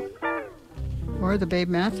you, or the Babe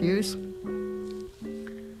Matthews,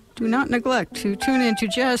 do not neglect to tune in to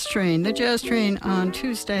Jazz Train, the Jazz Train on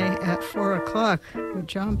Tuesday at 4 o'clock with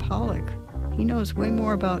John Pollock. He knows way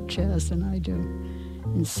more about jazz than I do.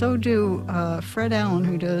 And so do Fred Allen,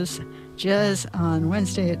 who does jazz on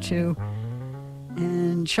Wednesday at 2,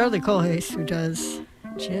 and Charlie Colhase, who does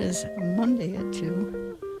jazz Monday at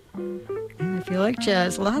 2. And if you like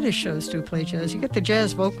jazz, a lot of shows do play jazz. You get the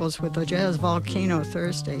jazz vocals with the Jazz Volcano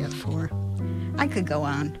Thursday at 4. I could go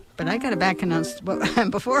on, but I got to back announce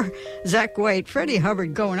before Zach White, Freddie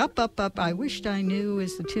Hubbard, Going Up, Up, Up, I Wished I Knew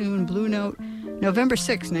is the tune. Blue Note, November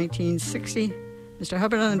 6, 1960. Mr.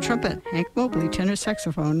 Hubbard on the trumpet, Hank Mobley, tenor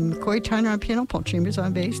saxophone, McCoy Tyner on piano, Paul Chambers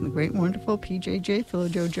on bass, and the great and wonderful PJJ, Philo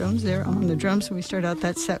Joe Jones there on the drums. And we start out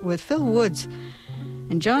that set with Phil Woods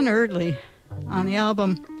and John Erdley on the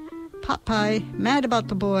album Pot Pie, Mad About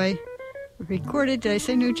the Boy. Recorded, did I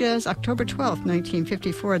say New Jazz? October 12th,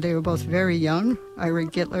 1954. They were both very young. Ira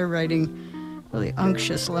Gittler writing really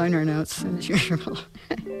unctuous liner notes, as usual.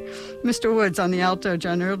 Mr. Woods on the alto,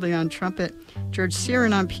 John Erdley on trumpet, George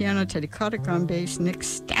Sheeran on piano, Teddy Kotick on bass, Nick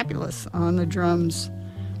Stabulus on the drums.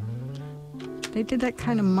 They did that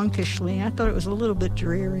kind of monkishly. I thought it was a little bit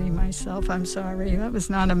dreary myself. I'm sorry. That was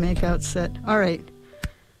not a make-out set. All right.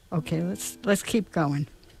 Okay, let's keep going.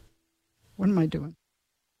 What am I doing?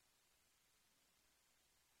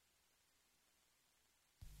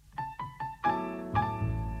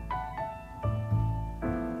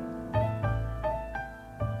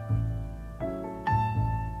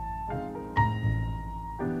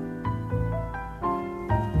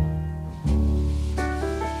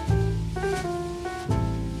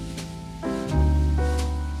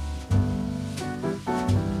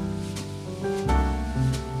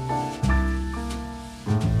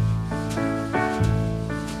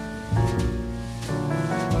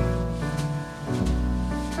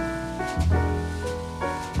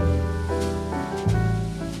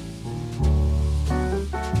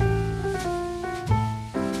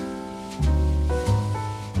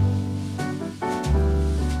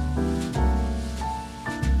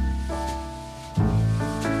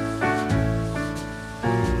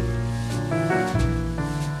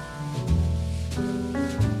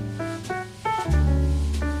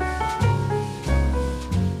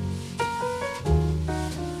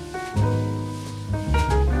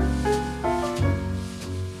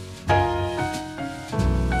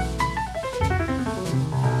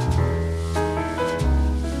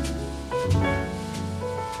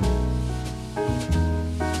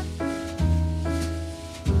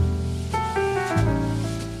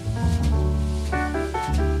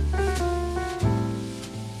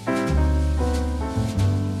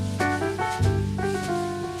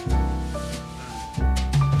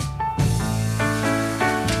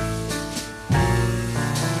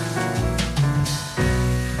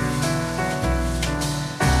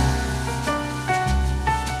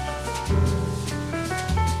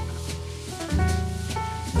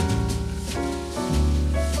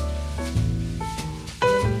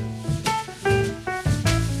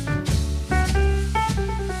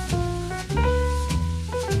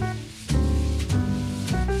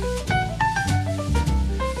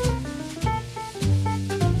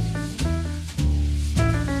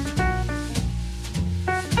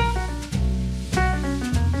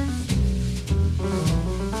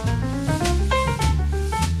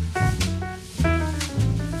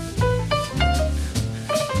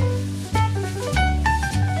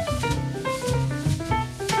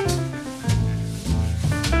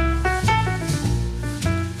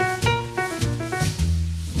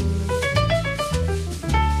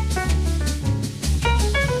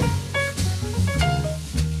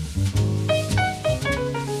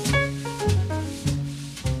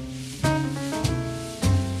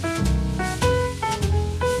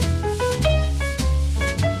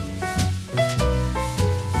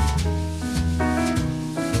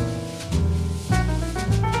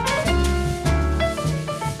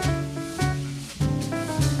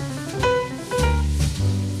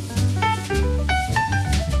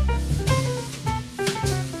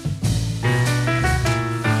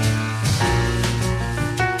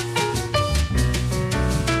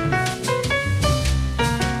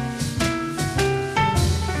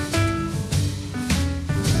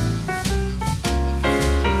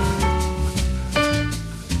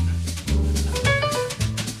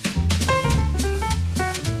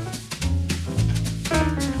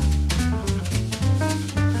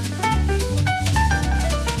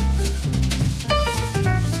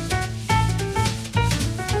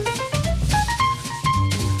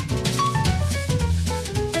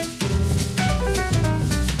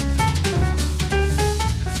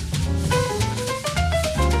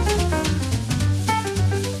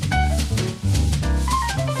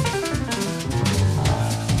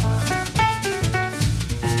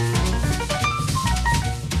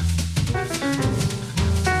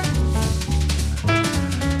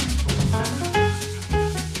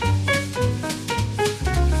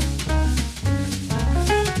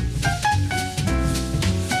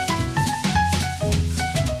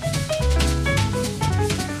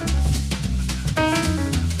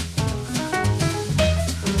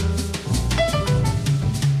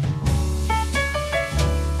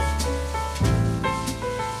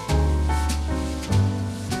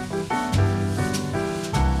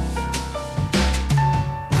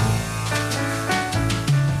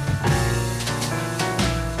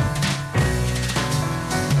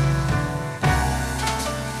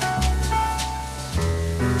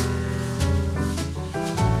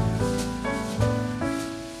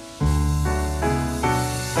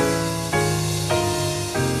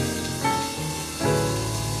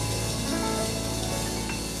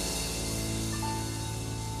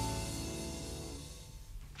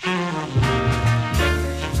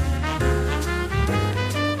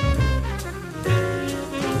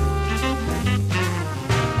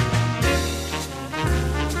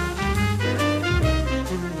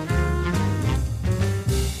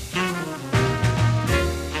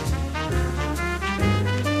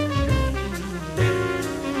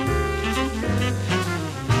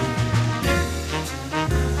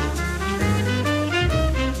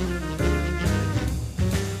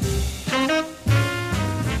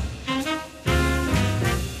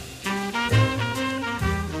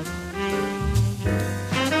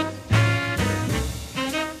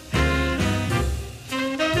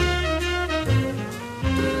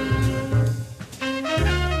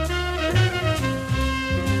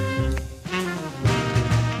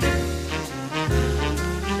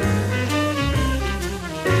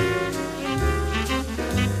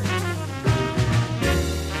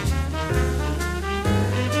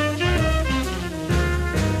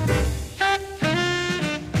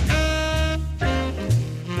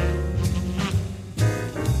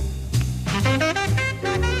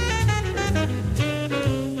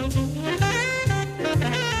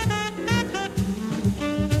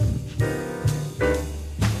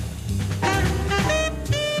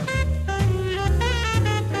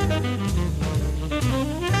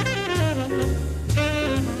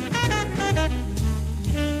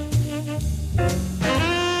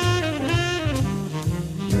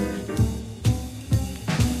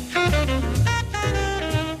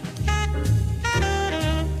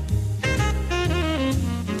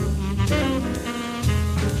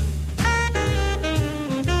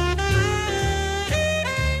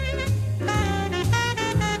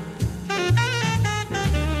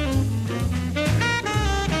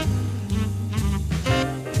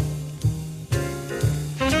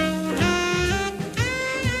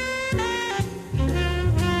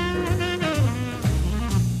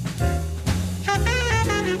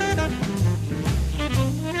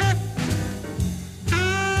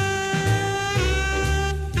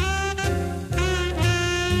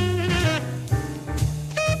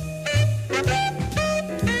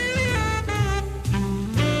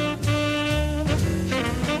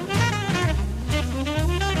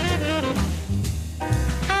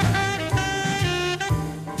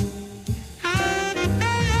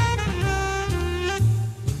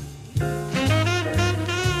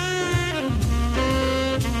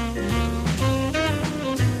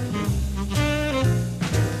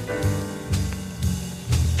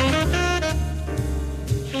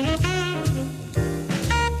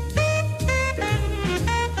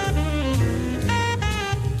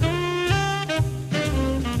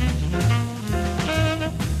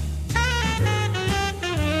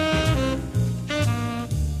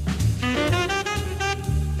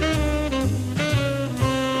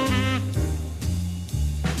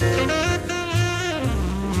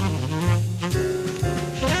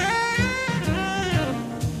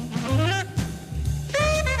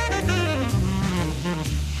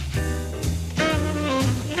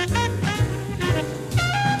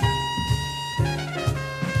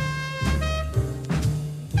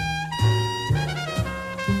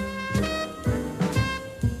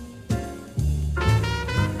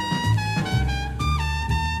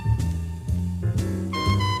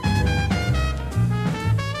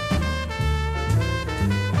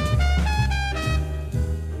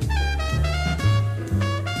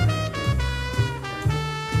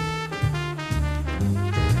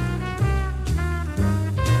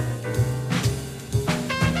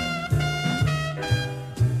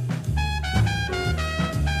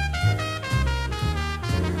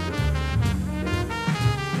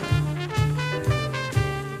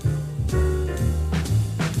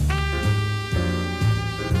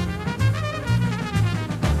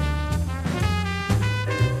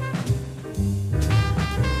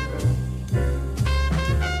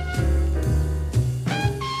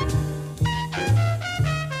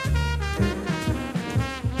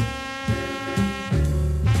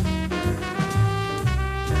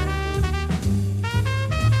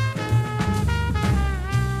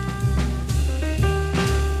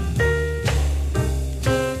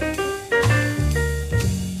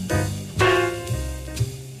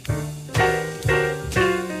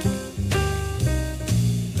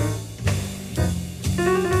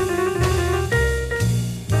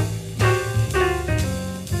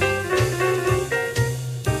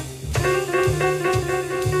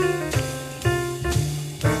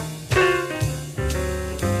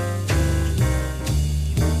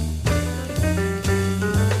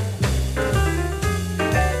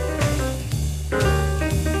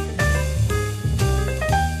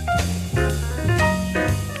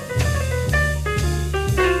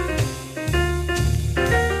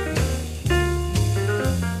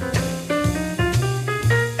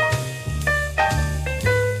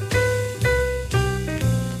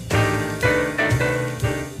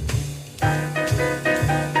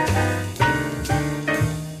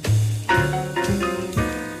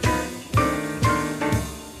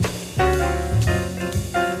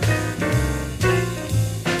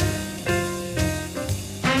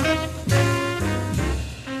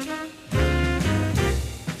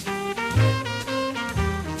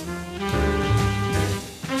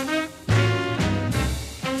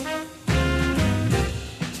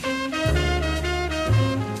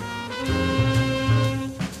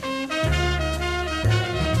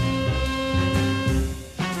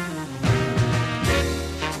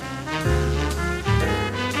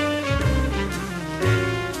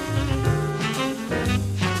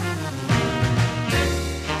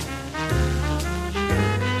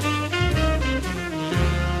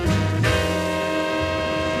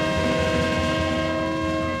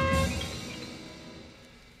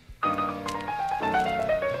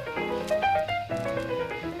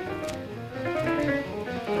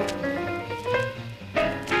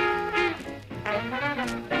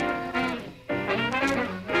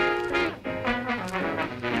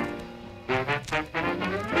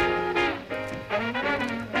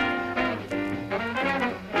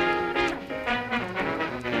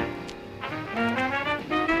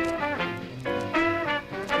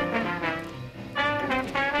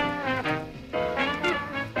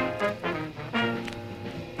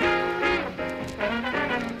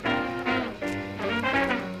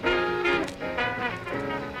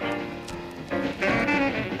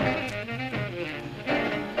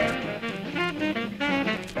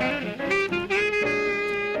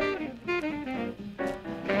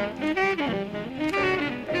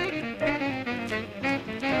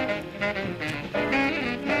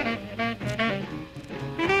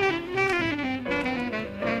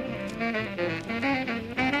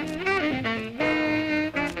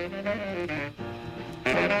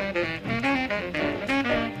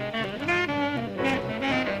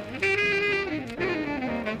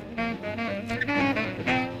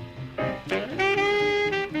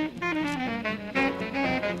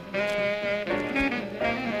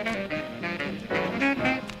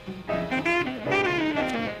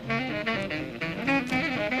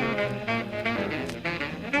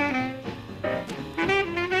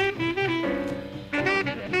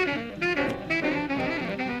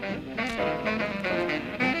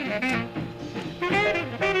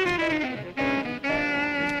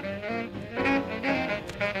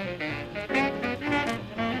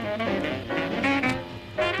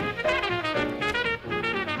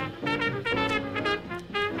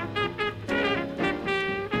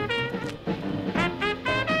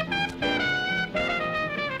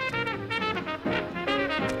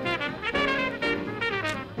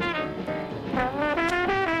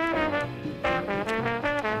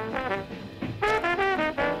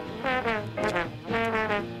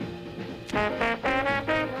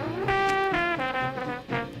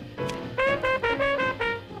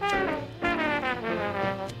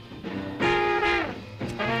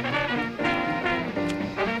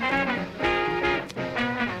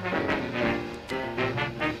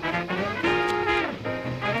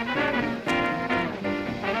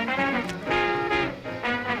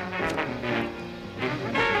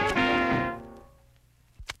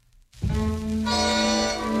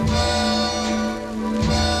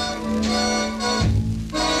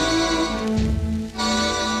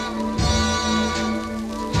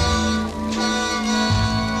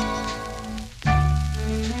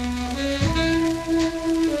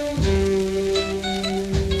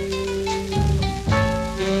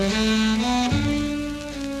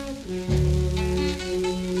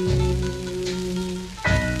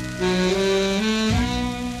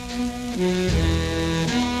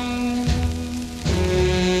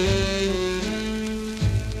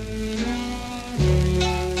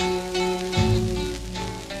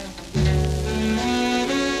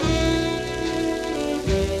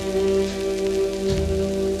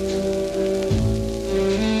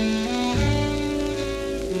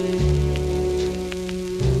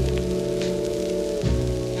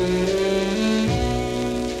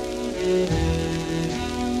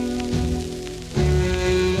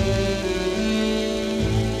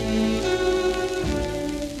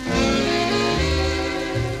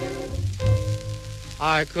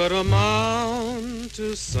 I could amount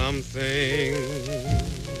to something,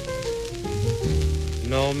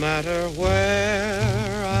 no matter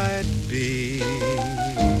where I'd be.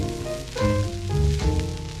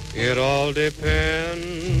 It all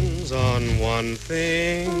depends on one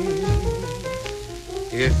thing,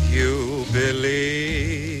 if you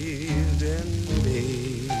believed in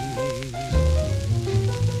me.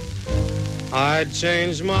 I'd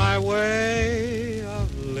change my way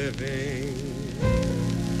of living,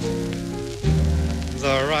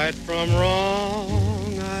 the right from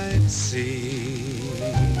wrong I'd see,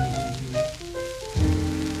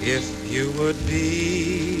 if you would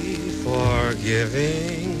be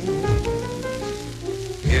forgiving,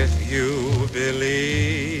 if you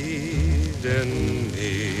believed in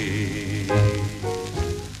me.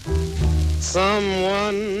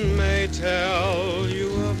 Someone may tell you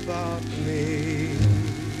about me,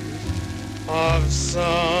 of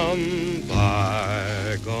some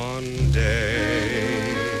bygone day.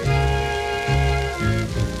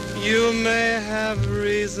 You may have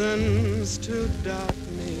reasons to doubt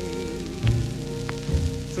me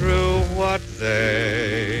through what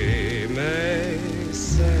they may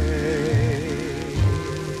say.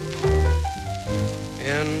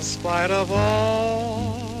 In spite of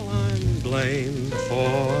all I'm blamed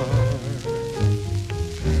for,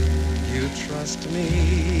 you trust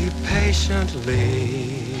me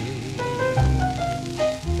patiently.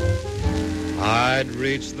 I'd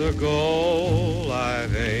reach the goal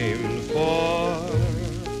I've aimed for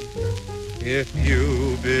if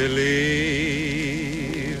you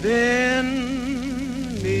believed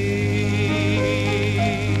in me.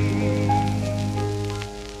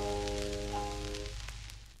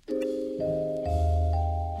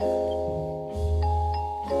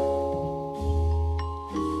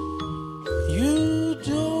 You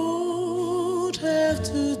don't have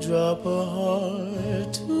to drop a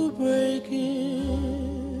heart to break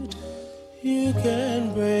it. You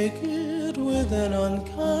can break it with an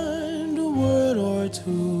unkind word or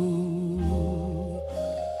two.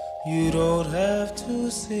 You don't have to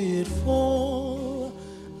see it fall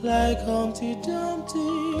like Humpty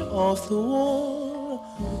Dumpty off the wall.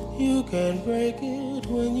 You can break it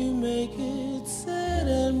when you make it sad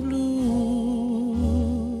and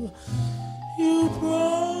blue. You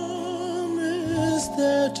promised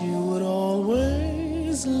that you would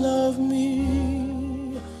always love me.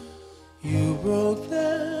 You broke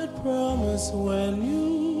that promise when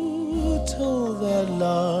you told that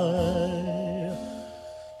lie.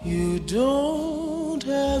 You don't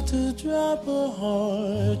have to drop a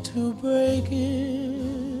heart to break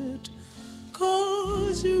it,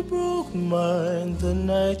 'cause you broke mine the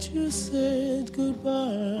night you said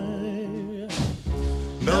goodbye.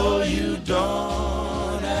 No, you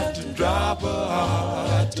don't have to drop a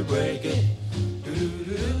heart to break it.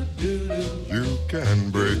 You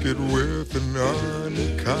can break it with an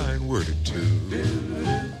unkind word or two.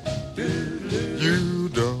 You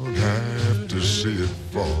don't have to see it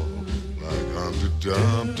fall like Humpty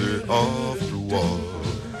Dumpty off the wall.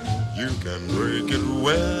 You can break it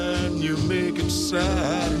when you make it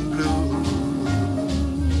sad and blue.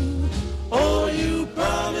 Oh, you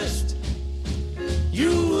promised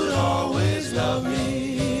you would always love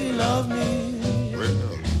me, love me. Well,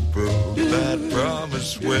 broke that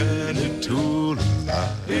promise when you told a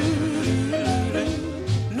lie.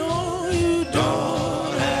 No, you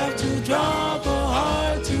don't have to drop a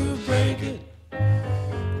heart to break it,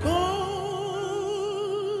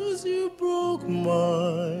 'cause you broke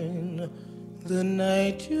mine the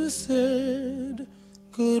night you said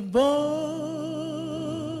goodbye.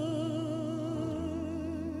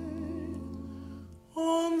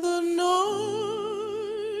 On the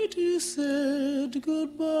night you said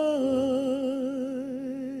goodbye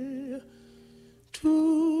to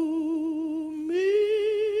me.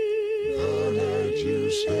 The night you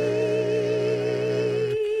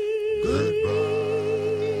said goodbye.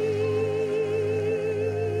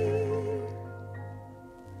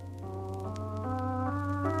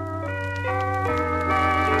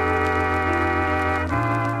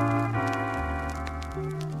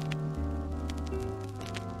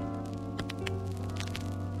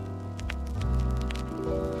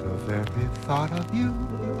 The very thought of you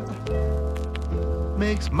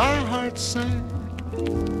makes my heart sing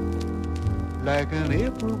like an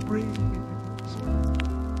April breeze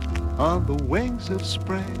on the wings of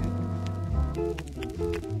spring.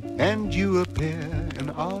 And you appear in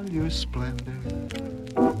all your splendor,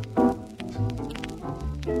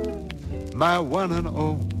 my one and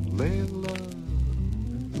only love.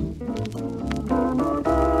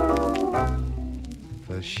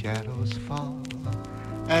 The shadows fall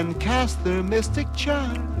and cast their mystic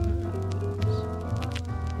charms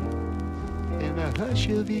in a hush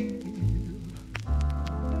of eve.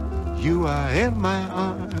 You are in my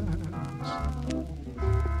arms.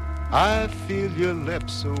 I feel your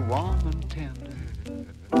lips so warm and tender.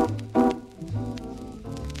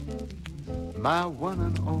 My one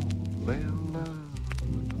and only love.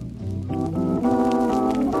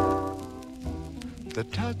 The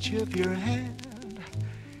touch of your hand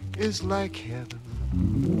is like heaven.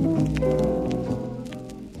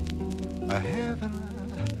 A heaven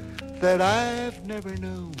that I've never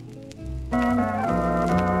known.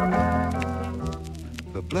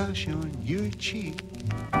 The blush on your cheek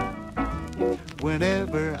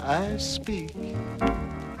whenever I speak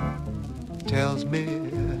tells me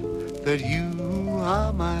that you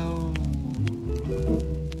are my own.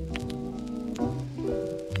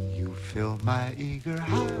 You fill my eager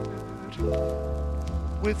heart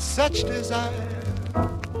with such desire,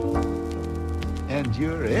 and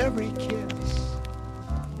your every kiss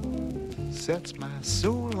sets my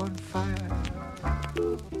soul on fire.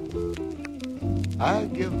 I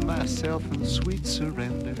give myself in sweet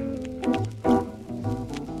surrender,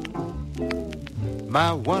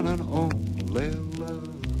 my one and only love.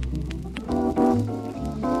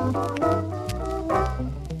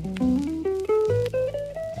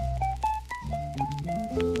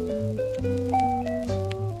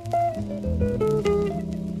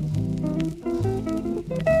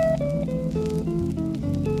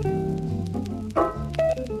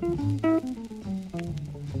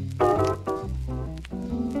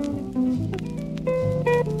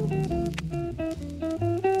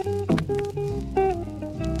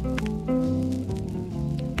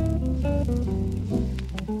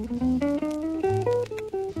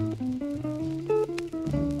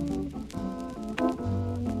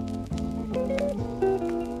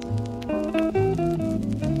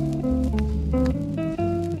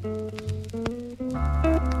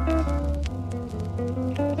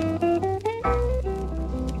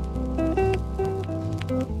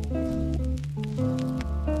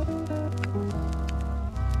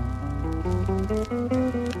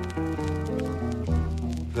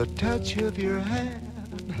 The touch of your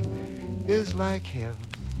hand is like heaven,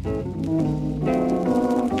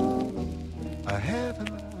 a heaven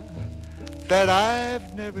that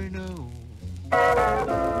I've never known.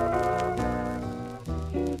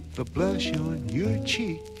 The blush on your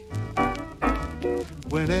cheek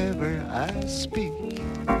whenever I speak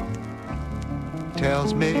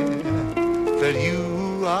tells me that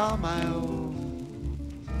you are my own.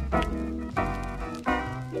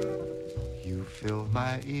 You fill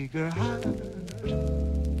my eager heart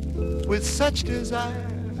with such desire,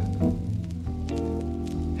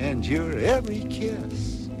 and your every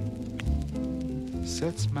kiss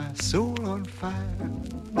sets my soul on fire.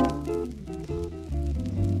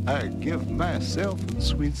 I give myself in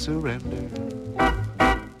sweet surrender,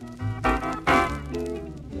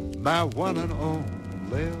 my one and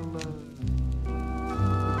only love.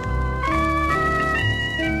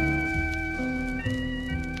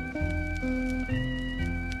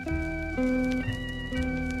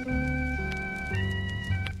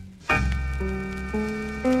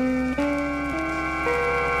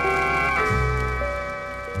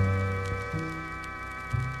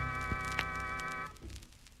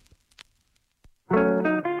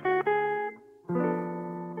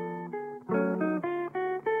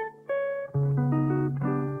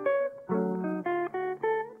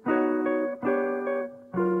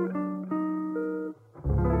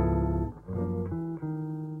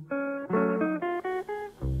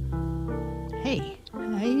 Hey,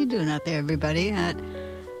 how you doing out there, everybody? At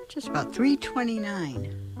just about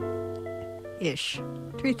 3:29-ish,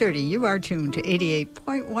 3:30, you are tuned to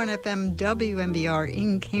 88.1 FM WMBR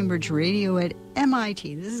in Cambridge Radio at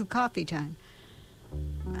MIT. This is Coffee Time.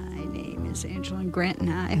 My name is Angela Grant,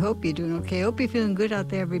 and I hope you're doing okay. I hope you're feeling good out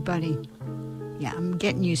there, everybody. Yeah, I'm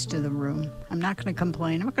getting used to the room. I'm not going to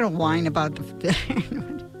complain. I'm not going to whine about the...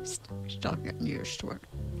 Still getting used to it.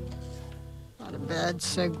 A lot of bad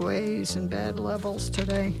segues and bad levels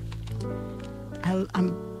today. I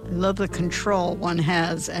love the control one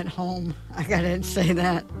has at home. I gotta say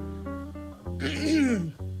that.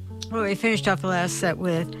 Well, we finished off the last set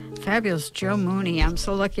with fabulous Joe Mooney. I'm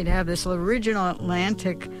so lucky to have this original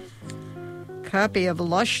Atlantic copy of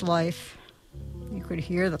Lush Life. You could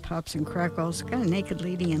hear the pops and crackles. Got a naked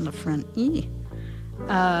lady in the front.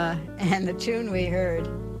 And the tune we heard,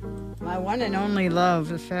 My One and Only Love,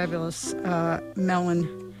 the fabulous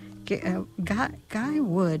Mellon, Guy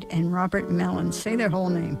Wood and Robert Mellon. Say their whole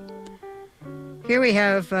name. Here we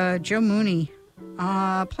have Joe Mooney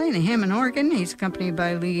playing the Hammond organ. He's accompanied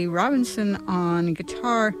by Lee Robinson on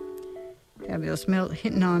guitar, Fabulous Milt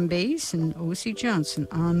Hinton on bass, and O.C. Johnson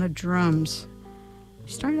on the drums.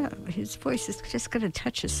 Started out, his voice is just got a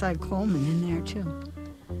touch of Cy Coleman in there, too.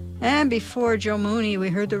 And before Joe Mooney, we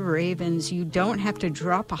heard the Ravens, You Don't Have to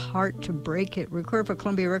Drop a Heart to Break It. Recorded for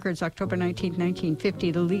Columbia Records October 19,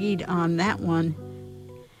 1950. The lead on that one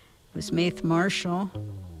was Maith Marshall.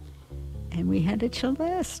 And we had a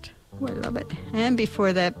Celeste. Oh, I love it. And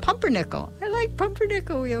before that, Pumpernickel. I like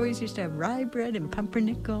Pumpernickel. We always used to have rye bread and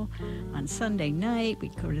pumpernickel on Sunday night.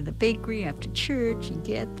 We'd go to the bakery after church and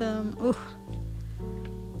get them. Ooh.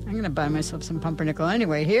 I'm going to buy myself some pumpernickel.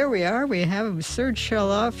 Anyway, here we are. We have Serge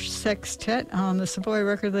Cheloff Sextet on the Savoy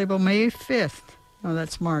record label May 5th. Oh,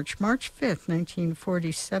 that's March 5th,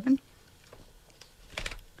 1947.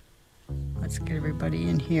 Let's get everybody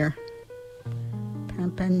in here.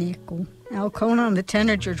 Pumpernickel. Al Cohn on the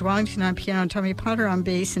tenor, George Wellington on piano, Tommy Potter on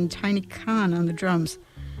bass, and Tiny Khan on the drums.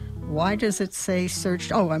 Why does it say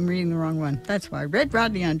Serge? Oh, I'm reading the wrong one. That's why. Red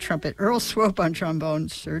Rodney on trumpet, Earl Swope on trombone,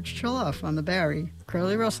 Serge Cheloff on the Barry,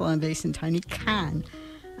 Curly Russell on bass, and Tiny Khan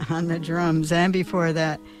on the drums. And before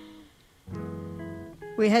that,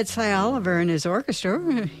 we had Cy Oliver and his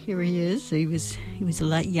orchestra. Here he is. He was a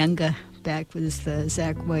lot younger back with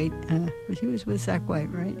Zach White. He was with Zach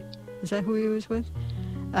White, right? Is that who he was with?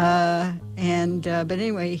 But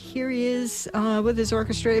anyway, here he is with his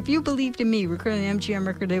orchestra. If You Believed in Me, recorded on the MGM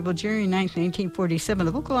record label January 9th, 1947.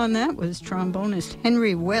 The vocal on that was trombonist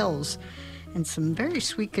Henry Wells, and some very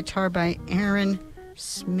sweet guitar by Aaron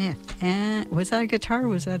Smith. And was that a guitar or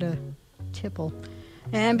was that a tipple?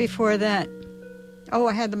 And before that,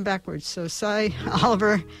 I had them backwards. So Cy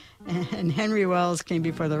Oliver and Henry Wells came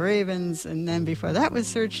before the Ravens, and then before that was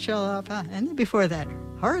Serge Cheloff, and then before that,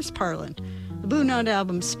 Horace Parlan. The Blue Note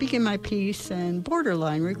album, Speaking My Piece, and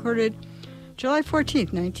Borderline, recorded July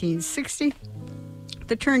 14th, 1960.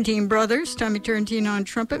 The Turntine Brothers, Tommy Turntine on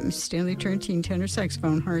trumpet, Miss Stanley Turntine tenor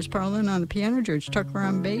saxophone, Horace Parlan on the piano, George Tucker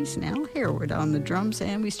on bass, and Al Harewood on the drums.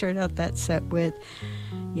 And we started out that set with,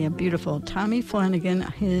 beautiful Tommy Flanagan,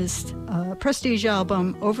 his prestige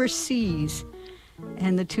album, Overseas,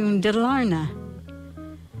 and the tune Dalarna.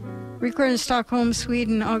 Recorded in Stockholm,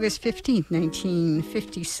 Sweden, August 15th,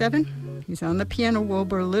 1957. He's on the piano,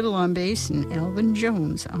 Wilbur Little on bass, and Elvin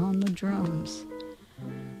Jones on the drums.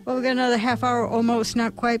 Well, we've got another half hour, almost,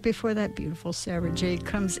 not quite, before that beautiful Sarah J.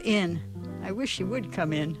 comes in. I wish she would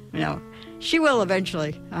come in. No, she will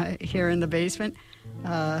eventually, here in the basement.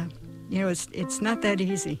 It's not that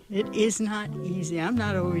easy. It is not easy. I'm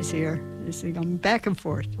not always here. I'm back and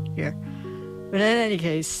forth here. But in any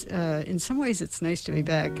case, in some ways it's nice to be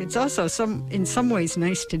back. It's also in some ways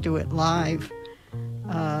nice to do it live.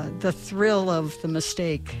 The thrill of the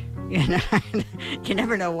mistake. You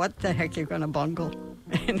never know what the heck you're going to bungle.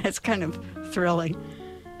 And that's kind of thrilling.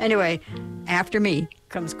 Anyway, after me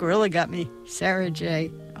comes Gorilla Got Me, Sarah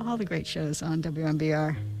J., all the great shows on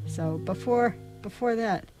WMBR. So before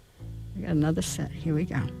that, we got another set. Here we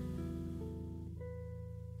go.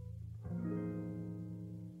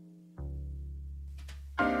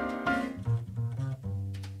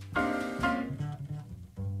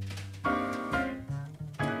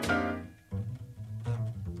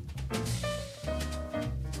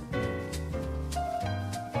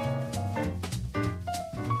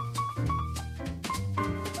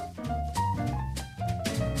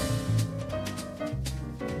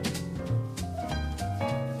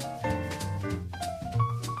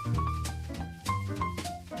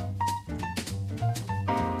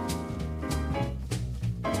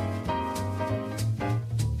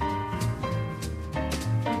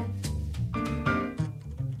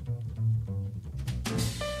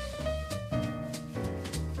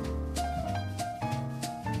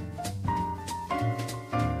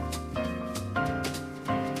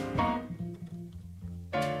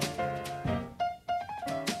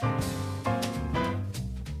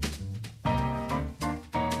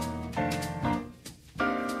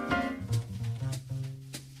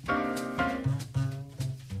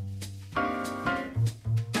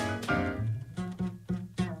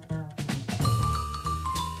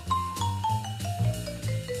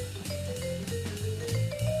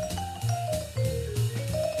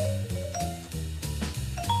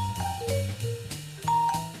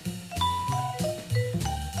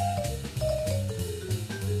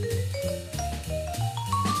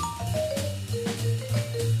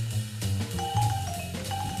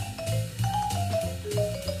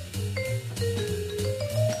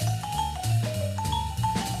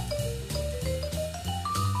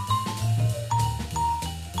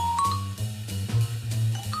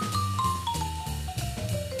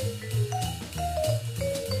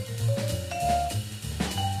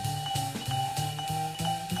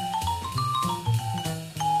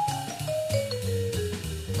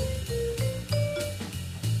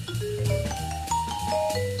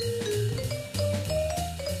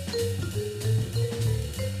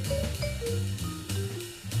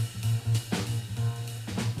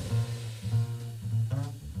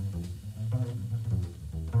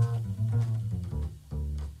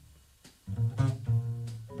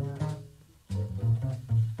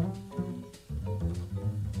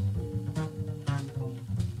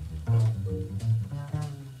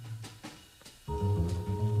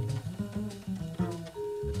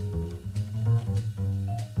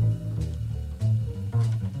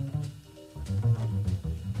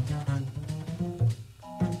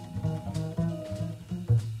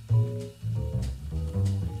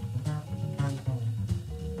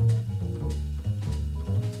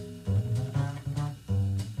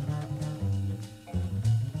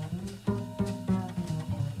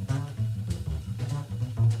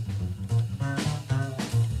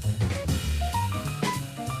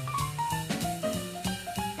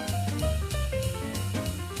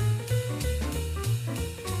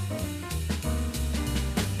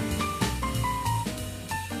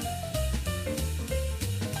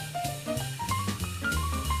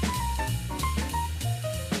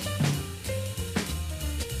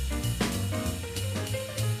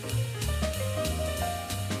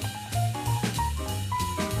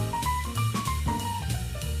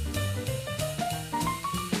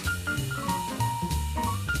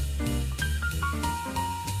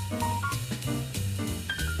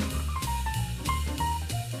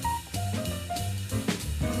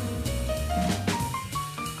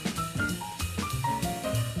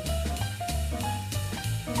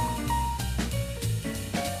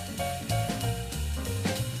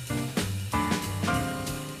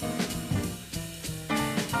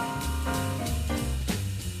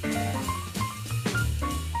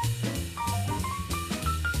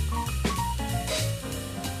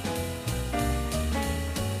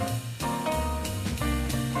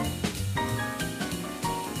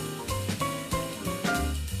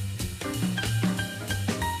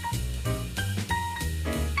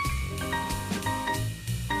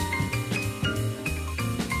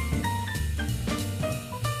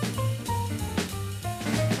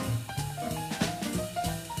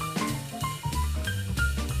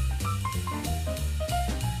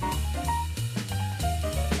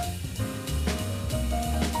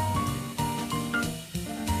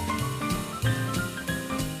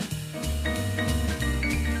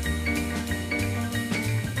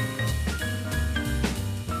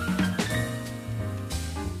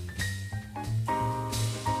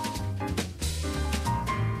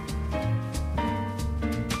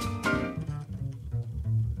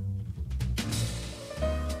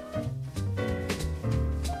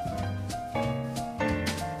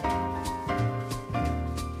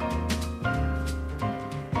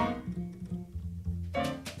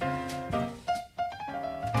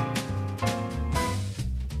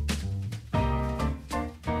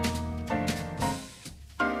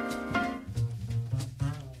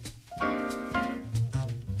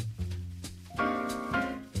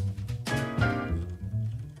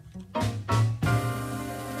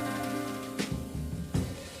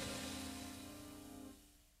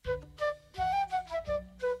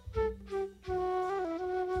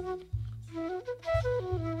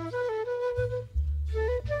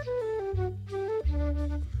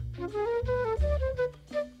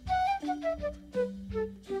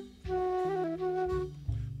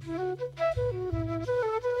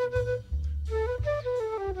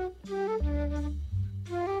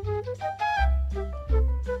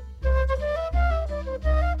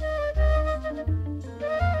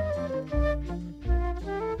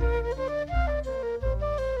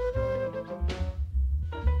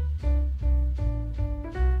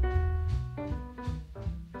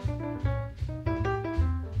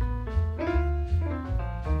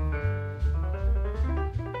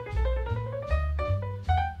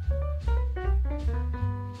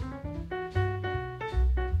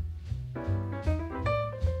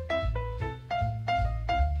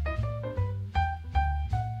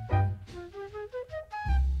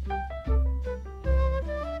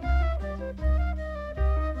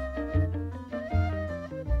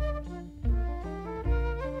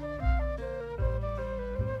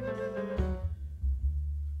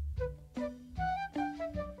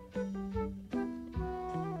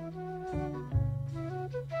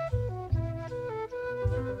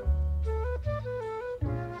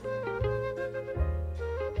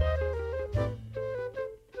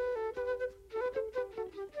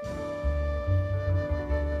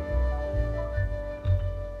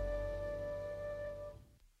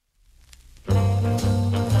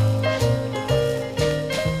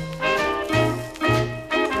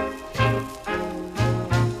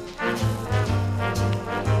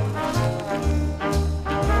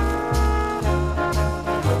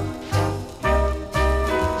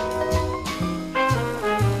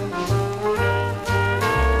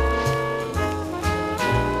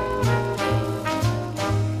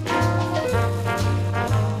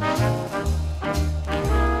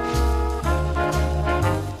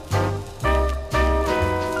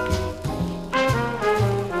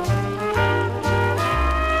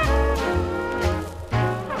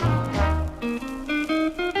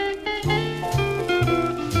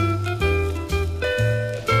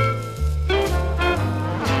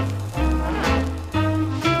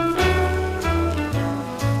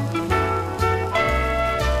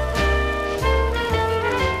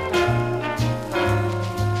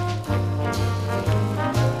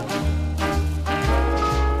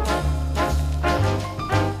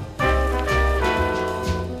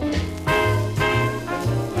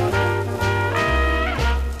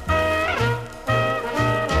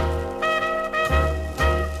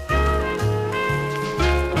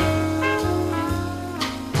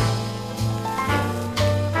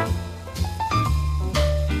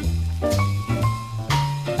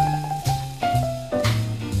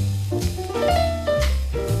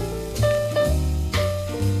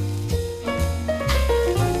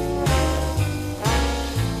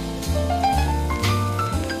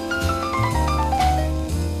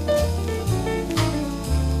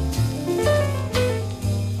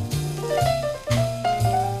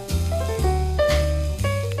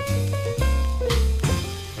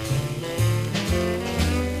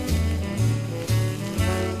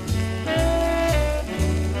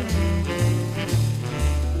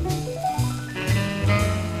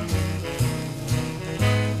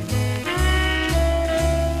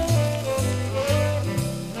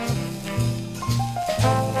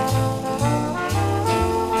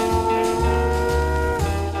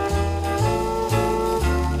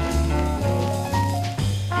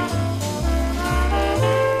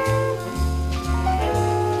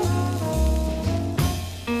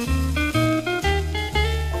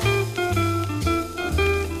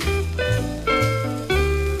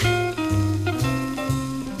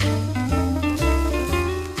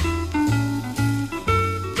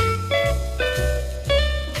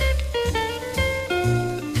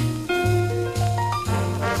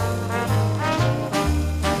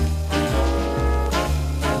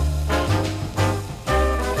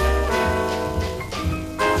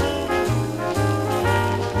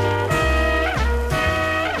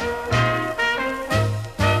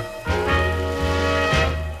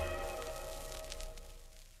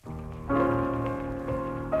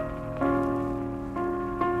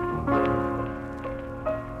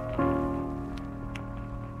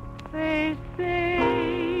 say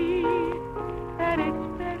that it's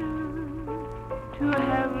better to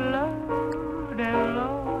have loved and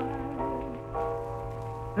lost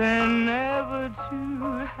than never to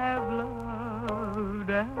have loved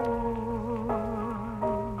at all.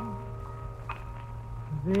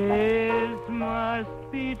 This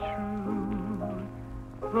must be true,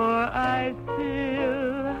 for I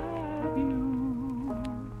still have you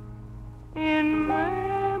in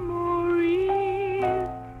memories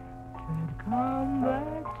that come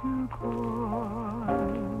back to call.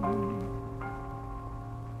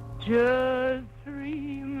 Just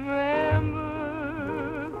remember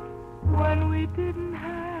when we didn't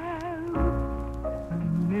have a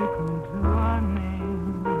nickel to our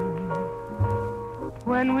name,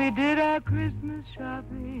 when we did our Christmas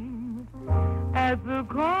shopping at the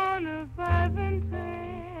corner 5 and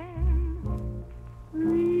 10.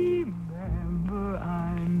 Remember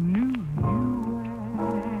I knew you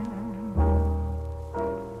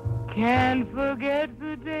well. Can't forget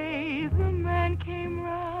the day the man came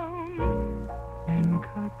round and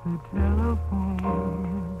cut the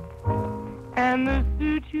telephone, and the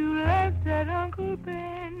suit you left at Uncle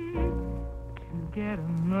Ben to get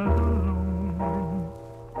another loan.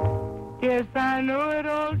 Yes, I know it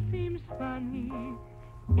all seems funny.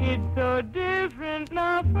 It's so different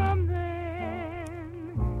now from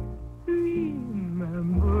then.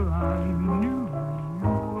 Remember I knew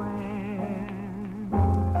you well.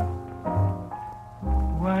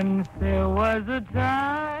 Once there was a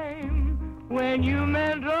time when you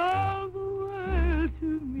meant all the world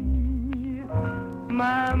to me.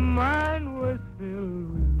 My mind was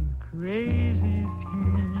filled with crazy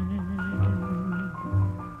schemes,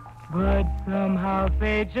 but somehow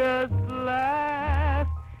fate just laughed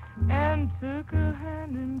and took a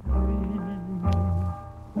hand in three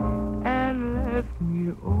and left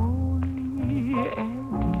me only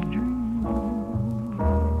empty dreams.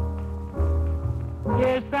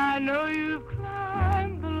 Yes, I know you've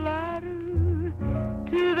climbed the ladder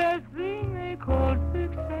to that thing they call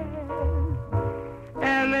success,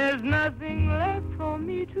 and there's nothing left for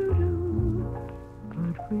me to do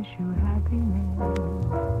but wish you happiness.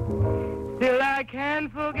 Still I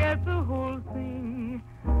can't forget the whole thing,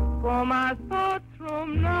 for my thoughts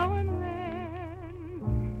roam now and then.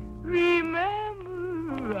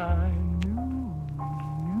 Remember I knew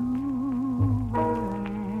you well.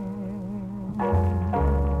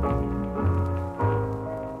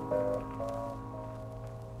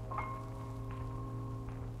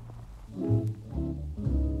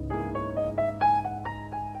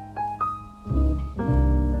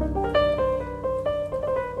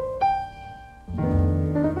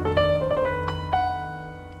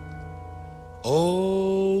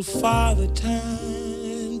 Old Father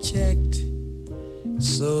Time checked,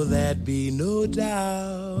 so there'd be no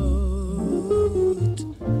doubt.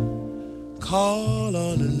 Call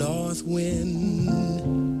on the north wind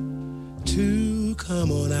to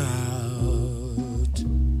come on out.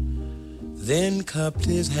 Then cupped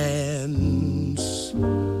his hands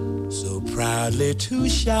so proudly to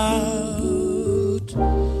shout,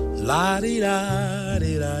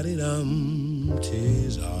 la-di-da-di-da-di-dum,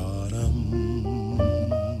 'tis autumn.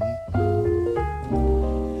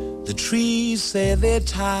 The trees say they're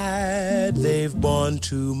tired, they've borne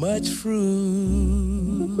too much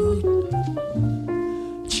fruit.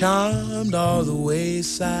 Charmed all the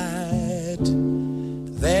wayside,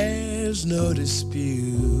 there's no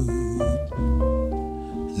dispute.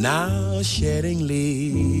 Now shedding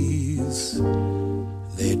leaves,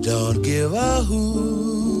 they don't give a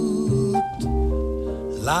hoot.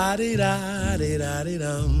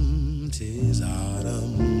 La-di-da-di-da-di-dum, 'tis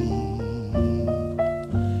autumn.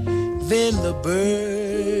 Then the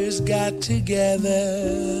birds got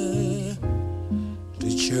together to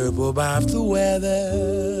chirp about the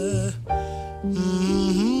weather.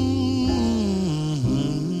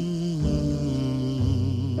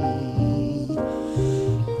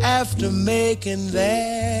 After making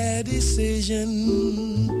their decision,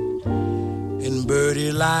 in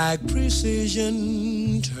birdie-like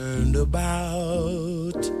precision, turned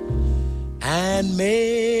about and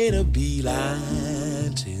made a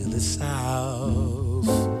beeline to the south.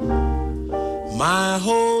 My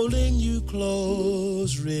holding you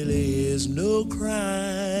close really is no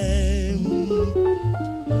crime.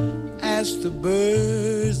 Ask the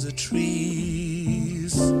birds, the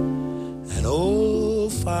trees, and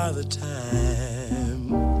old Father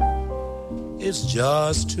Time. It's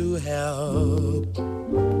just to help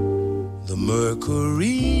the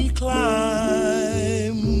mercury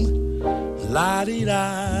climb.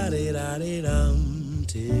 La-di-da-di-da-di-dum,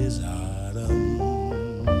 'tis autumn.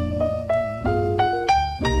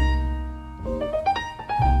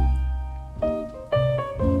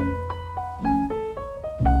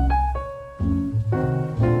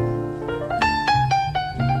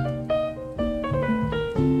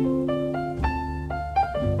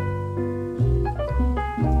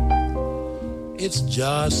 It's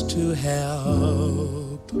just to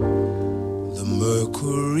help the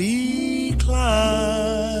mercury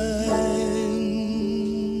climb.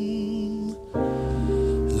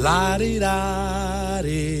 La-di-da-di,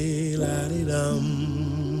 la-di-dum.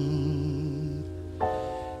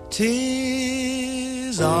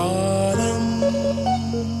 'Tis autumn.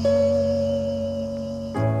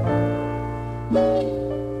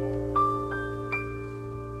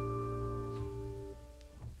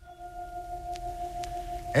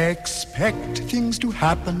 Expect things to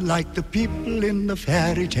happen like the people in the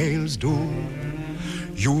fairy tales do.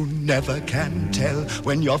 You never can tell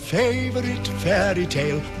when your favorite fairy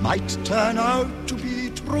tale might turn out to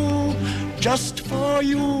be true just for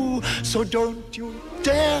you. So don't you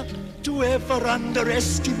dare to ever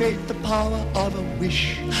underestimate the power of a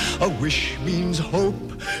wish. A wish means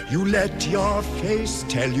hope. You let your face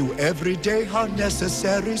tell you every day how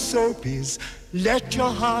necessary soap is. Let your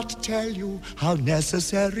heart tell you how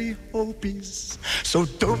necessary hope is. So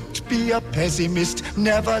don't be a pessimist.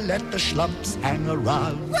 Never let the slumps hang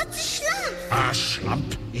around. What's a slump? A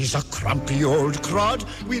slump is a crumpy old crud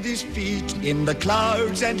with his feet in the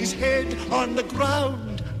clouds and his head on the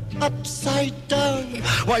ground, upside down.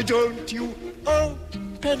 Why don't you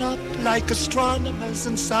open up like astronomers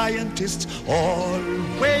and scientists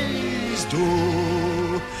always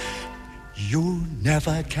do? You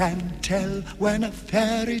never can tell when a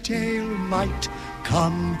fairy tale might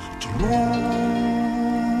come true.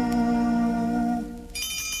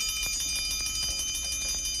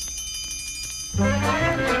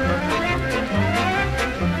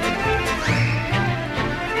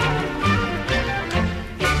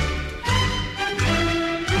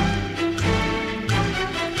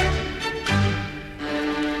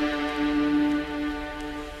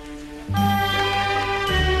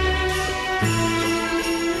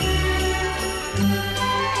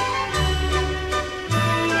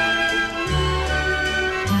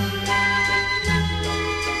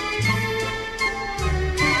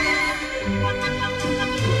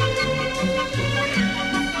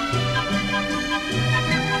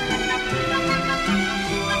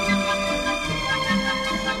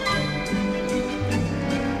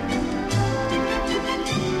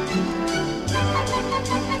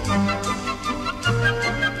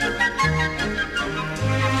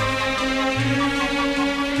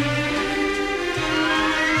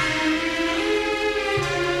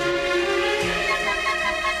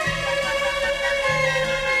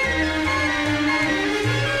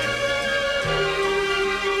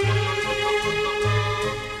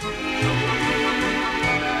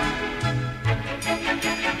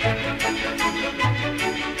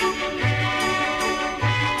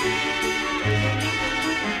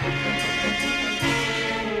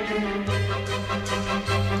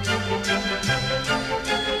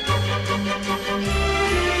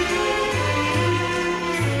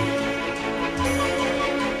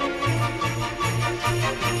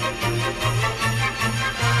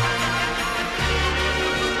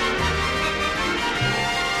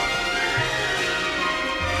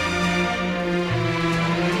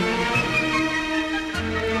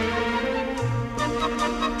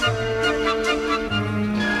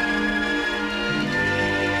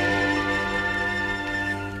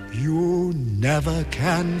 Never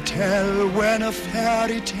can tell when a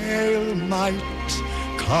fairy tale might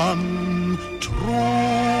come true.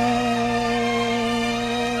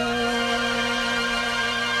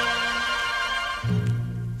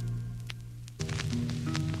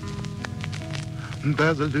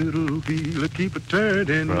 There's a little wheel, keep it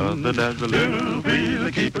turning. Brother, there's a little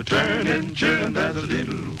wheel, keep it turning. Children, there's a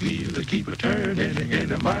little wheel, keep it turning. In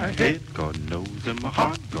my head, God knows, in my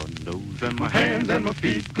heart, God knows, in my hands and my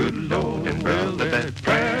feet, good Lord. And brother, that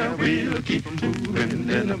prayer wheel, keep moving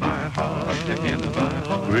in my heart, in my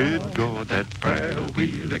heart. Great God, that prayer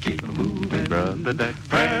wheel, keep moving. Brother, that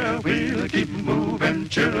prayer wheel, keep moving.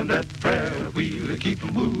 Children, that prayer wheel, keep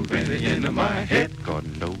moving in my head. God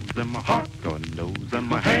knows, in my heart, God knows, and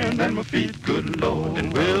my hands and my feet, good Lord.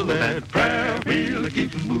 And will that prayer wheel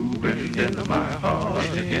keep moving into my heart,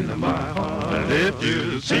 into my heart. And if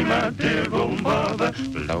you see my dear old mother,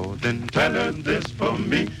 Lord, then tell her this for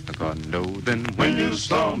me. God knows, then when you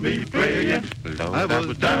saw me praying, Lord, I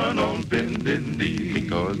was down on bending knee.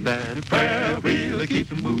 Because that prayer wheel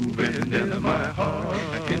keep moving into my heart,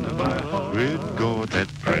 into my heart. Great God, that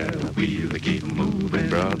prayer wheel keep moving.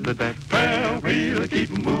 Brother, that prayer wheel keep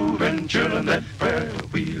moving. Children, that prayer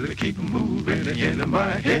wheel keep moving into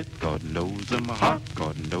my head. God knows in my heart,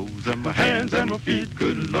 God knows in my hands and my feet,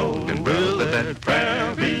 good Lord. And will that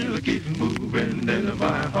prayer wheel keep moving into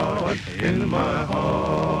my heart, into my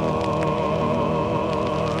heart.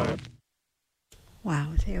 Wow,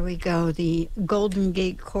 there we go. The Golden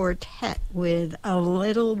Gate Quartet with A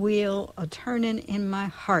Little Wheel A-Turnin' in My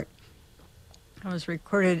Heart. That was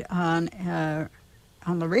recorded on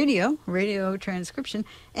the radio transcription.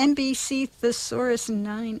 NBC Thesaurus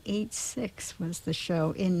 986 was the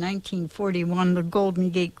show in 1941, the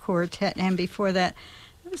Golden Gate Quartet. And before that,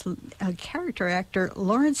 there was a character actor,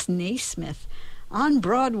 Lawrence Naismith, on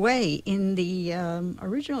Broadway in the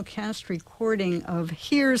original cast recording of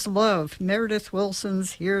Here's Love, Meredith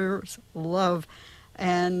Willson's Here's Love.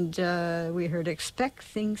 And we heard Expect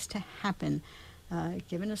Things to Happen.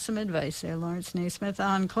 Giving us some advice there, Lawrence Naismith,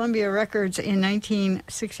 on Columbia Records in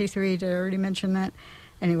 1963. Did I already mention that?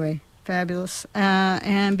 Anyway, fabulous.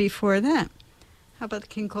 And before that, how about the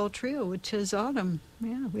King Cole Trio with 'Tis Autumn?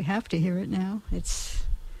 Yeah, we have to hear it now. It's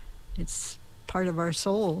part of our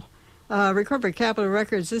soul. Recorded by Capitol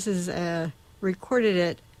Records. This is recorded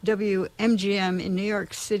at WMGM in New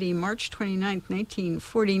York City, March 29th,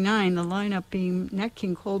 1949. The lineup being Nat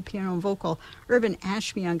King Cole, piano and vocal, Urban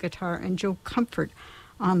Ashby on guitar, and Joe Comfort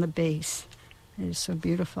on the bass. It is so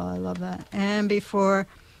beautiful. I love that. And before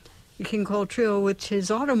the King Cole Trio with 'Tis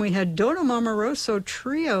Autumn, we had Dodo Mammaroso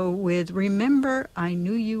Trio with Remember I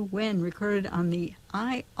Knew You When, recorded on the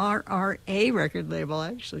IRRA record label. I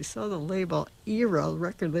actually saw the label, ERA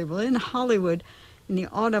record label, in Hollywood in the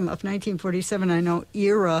autumn of 1947. I know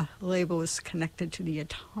ERA label was connected to the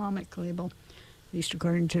Atomic label, at least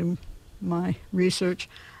according to my research.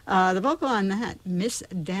 The vocal on that, Miss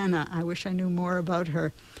Dana. I wish I knew more about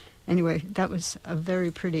her. Anyway, that was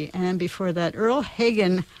very pretty. And before that, Earl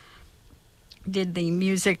Hagen did the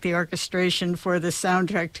music, the orchestration for the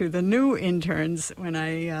soundtrack to The New Interns. When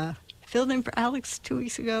I filled in for Alex 2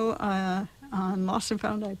 weeks ago on Lost and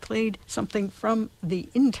Found, I played something from The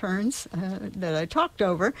Interns that I talked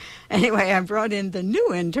over. Anyway, I brought in The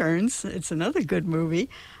New Interns. It's another good movie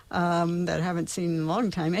that I haven't seen in a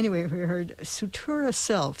long time. Anyway, we heard Sutura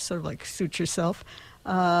Self, sort of like Suit Yourself,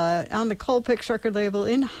 on the Colpix record label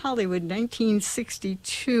in Hollywood,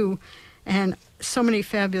 1962. And so many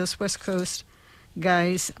fabulous West Coast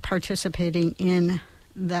guys participating in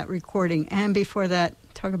that recording. And before that,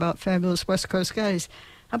 talk about fabulous West Coast guys.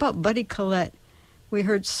 How about Buddy Collette? We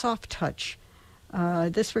heard Soft Touch.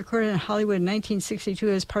 This recorded in Hollywood in 1962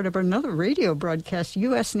 as part of another radio broadcast,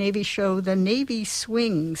 U.S. Navy show, The Navy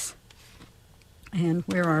Swings. And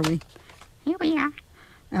where are we? Here we are.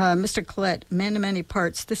 Mr. Collette, Man of Many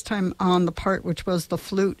Parts, this time on the part which was the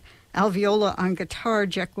flute, Al Viola on guitar,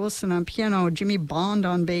 Jack Wilson on piano, Jimmy Bond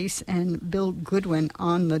on bass, and Bill Goodwin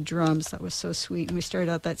on the drums. That was so sweet. And we started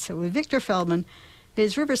out that set with Victor Feldman,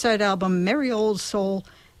 his Riverside album, Merry Old Soul,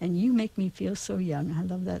 and You Make Me Feel So Young. I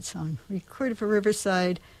love that song. Recorded for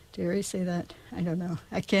Riverside. Did I already say that? I don't know.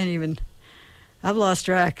 I can't even. I've lost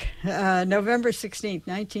track. November 16th,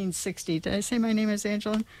 1960. Did I say my name is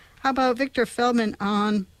Angela? How about Victor Feldman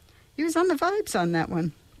on... He was on the Vibes on that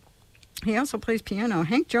one. He also plays piano.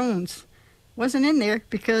 Hank Jones wasn't in there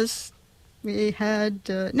because we had...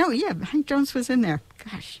 Hank Jones was in there.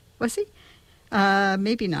 Gosh, was he?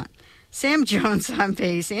 Maybe not. Sam Jones on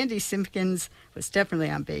bass. Andy Simpkins was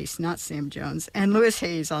definitely on bass, not Sam Jones. And Louis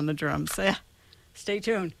Hayes on the drums. Stay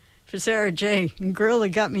tuned for Sarah J. and Gorilla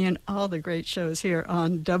got me in all the great shows here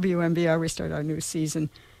on WMBR. We start our new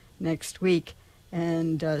season next week.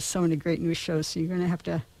 And so many great new shows. So you're going to have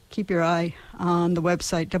to keep your eye on the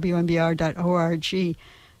website, WMBR.org,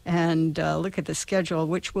 and look at the schedule,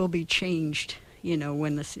 which will be changed,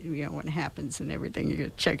 when it happens and everything. You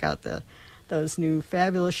can check out those new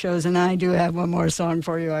fabulous shows. And I do have one more song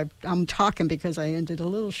for you. I'm talking because I ended a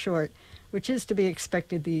little short, which is to be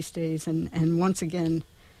expected these days. And once again,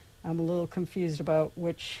 I'm a little confused about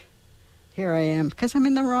which. Here I am, because I'm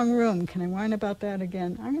in the wrong room. Can I whine about that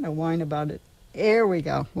again? I'm going to whine about it. Here we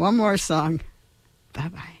go. One more song.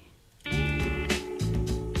 Bye-bye.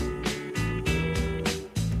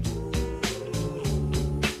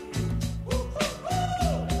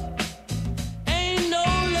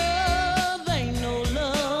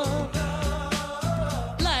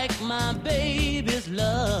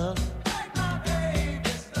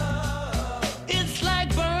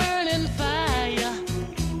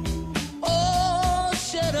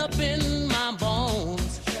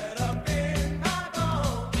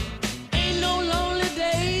 Ain't no lonely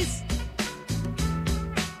day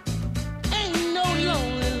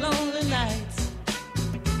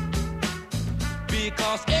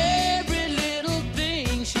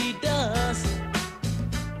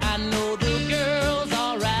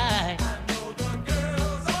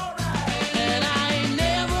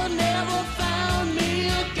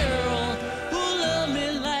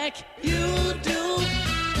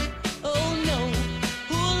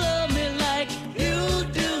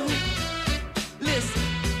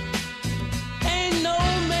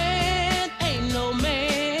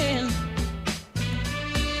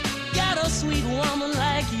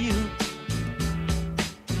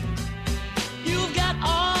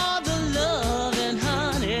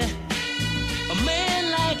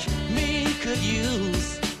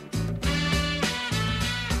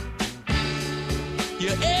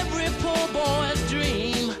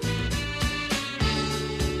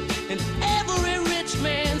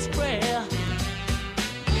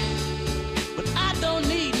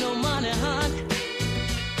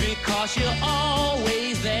 'cause you're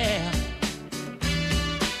always there.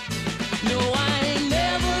 No, I ain't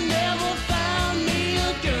never found me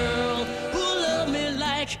a girl who loved me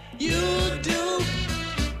like you do.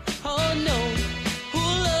 Oh no, who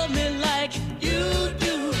loved me like you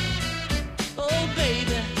do. Oh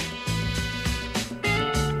baby.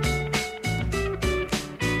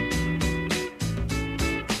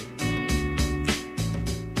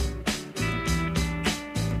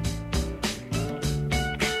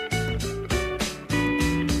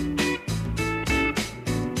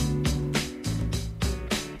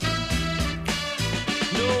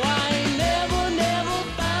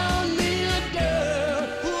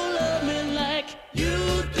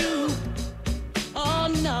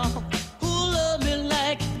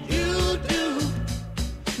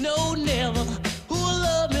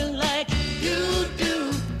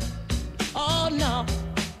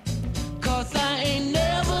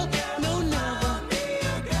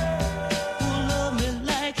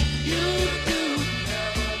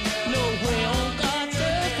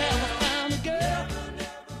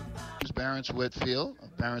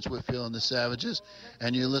 Barrence Whitfield and the Savages,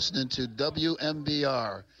 and you're listening to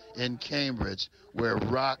WMBR in Cambridge, where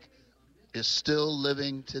rock is still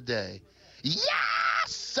living today. Yes,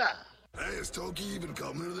 sir! Hey, it's Toki. You been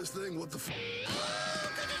coming to this thing? What the f***?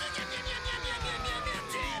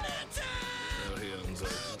 Well, he ends up.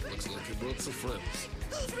 Looks like he brought some friends.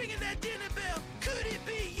 Who's ringing that dinner bell? Could it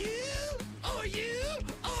be you? Or you?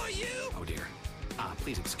 Or you? Oh, dear.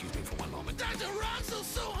 Please excuse me for one moment. Dr. Roxo's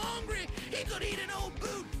so hungry, he could eat an old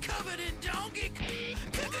boot covered in donkey.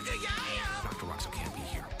 Dr. Roxo can't be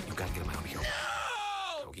here. You gotta get him out of here.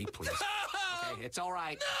 No! Togi, please. No! Okay, it's all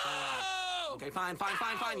right. No! Okay, fine.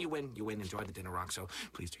 You win. Enjoy the dinner, Roxo.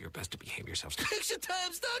 Please do your best to behave yourselves. Picture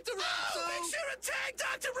times, Dr. Roxo! Oh, make sure to tag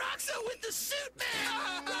Dr. Roxo with the suit,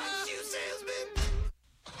 man! Rock shoe salesman!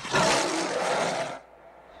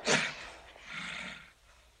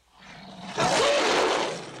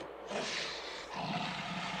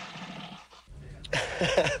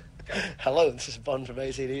 Hello, this is Bon from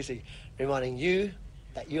AC/DC, reminding you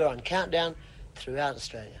that you're on Countdown throughout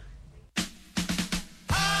Australia.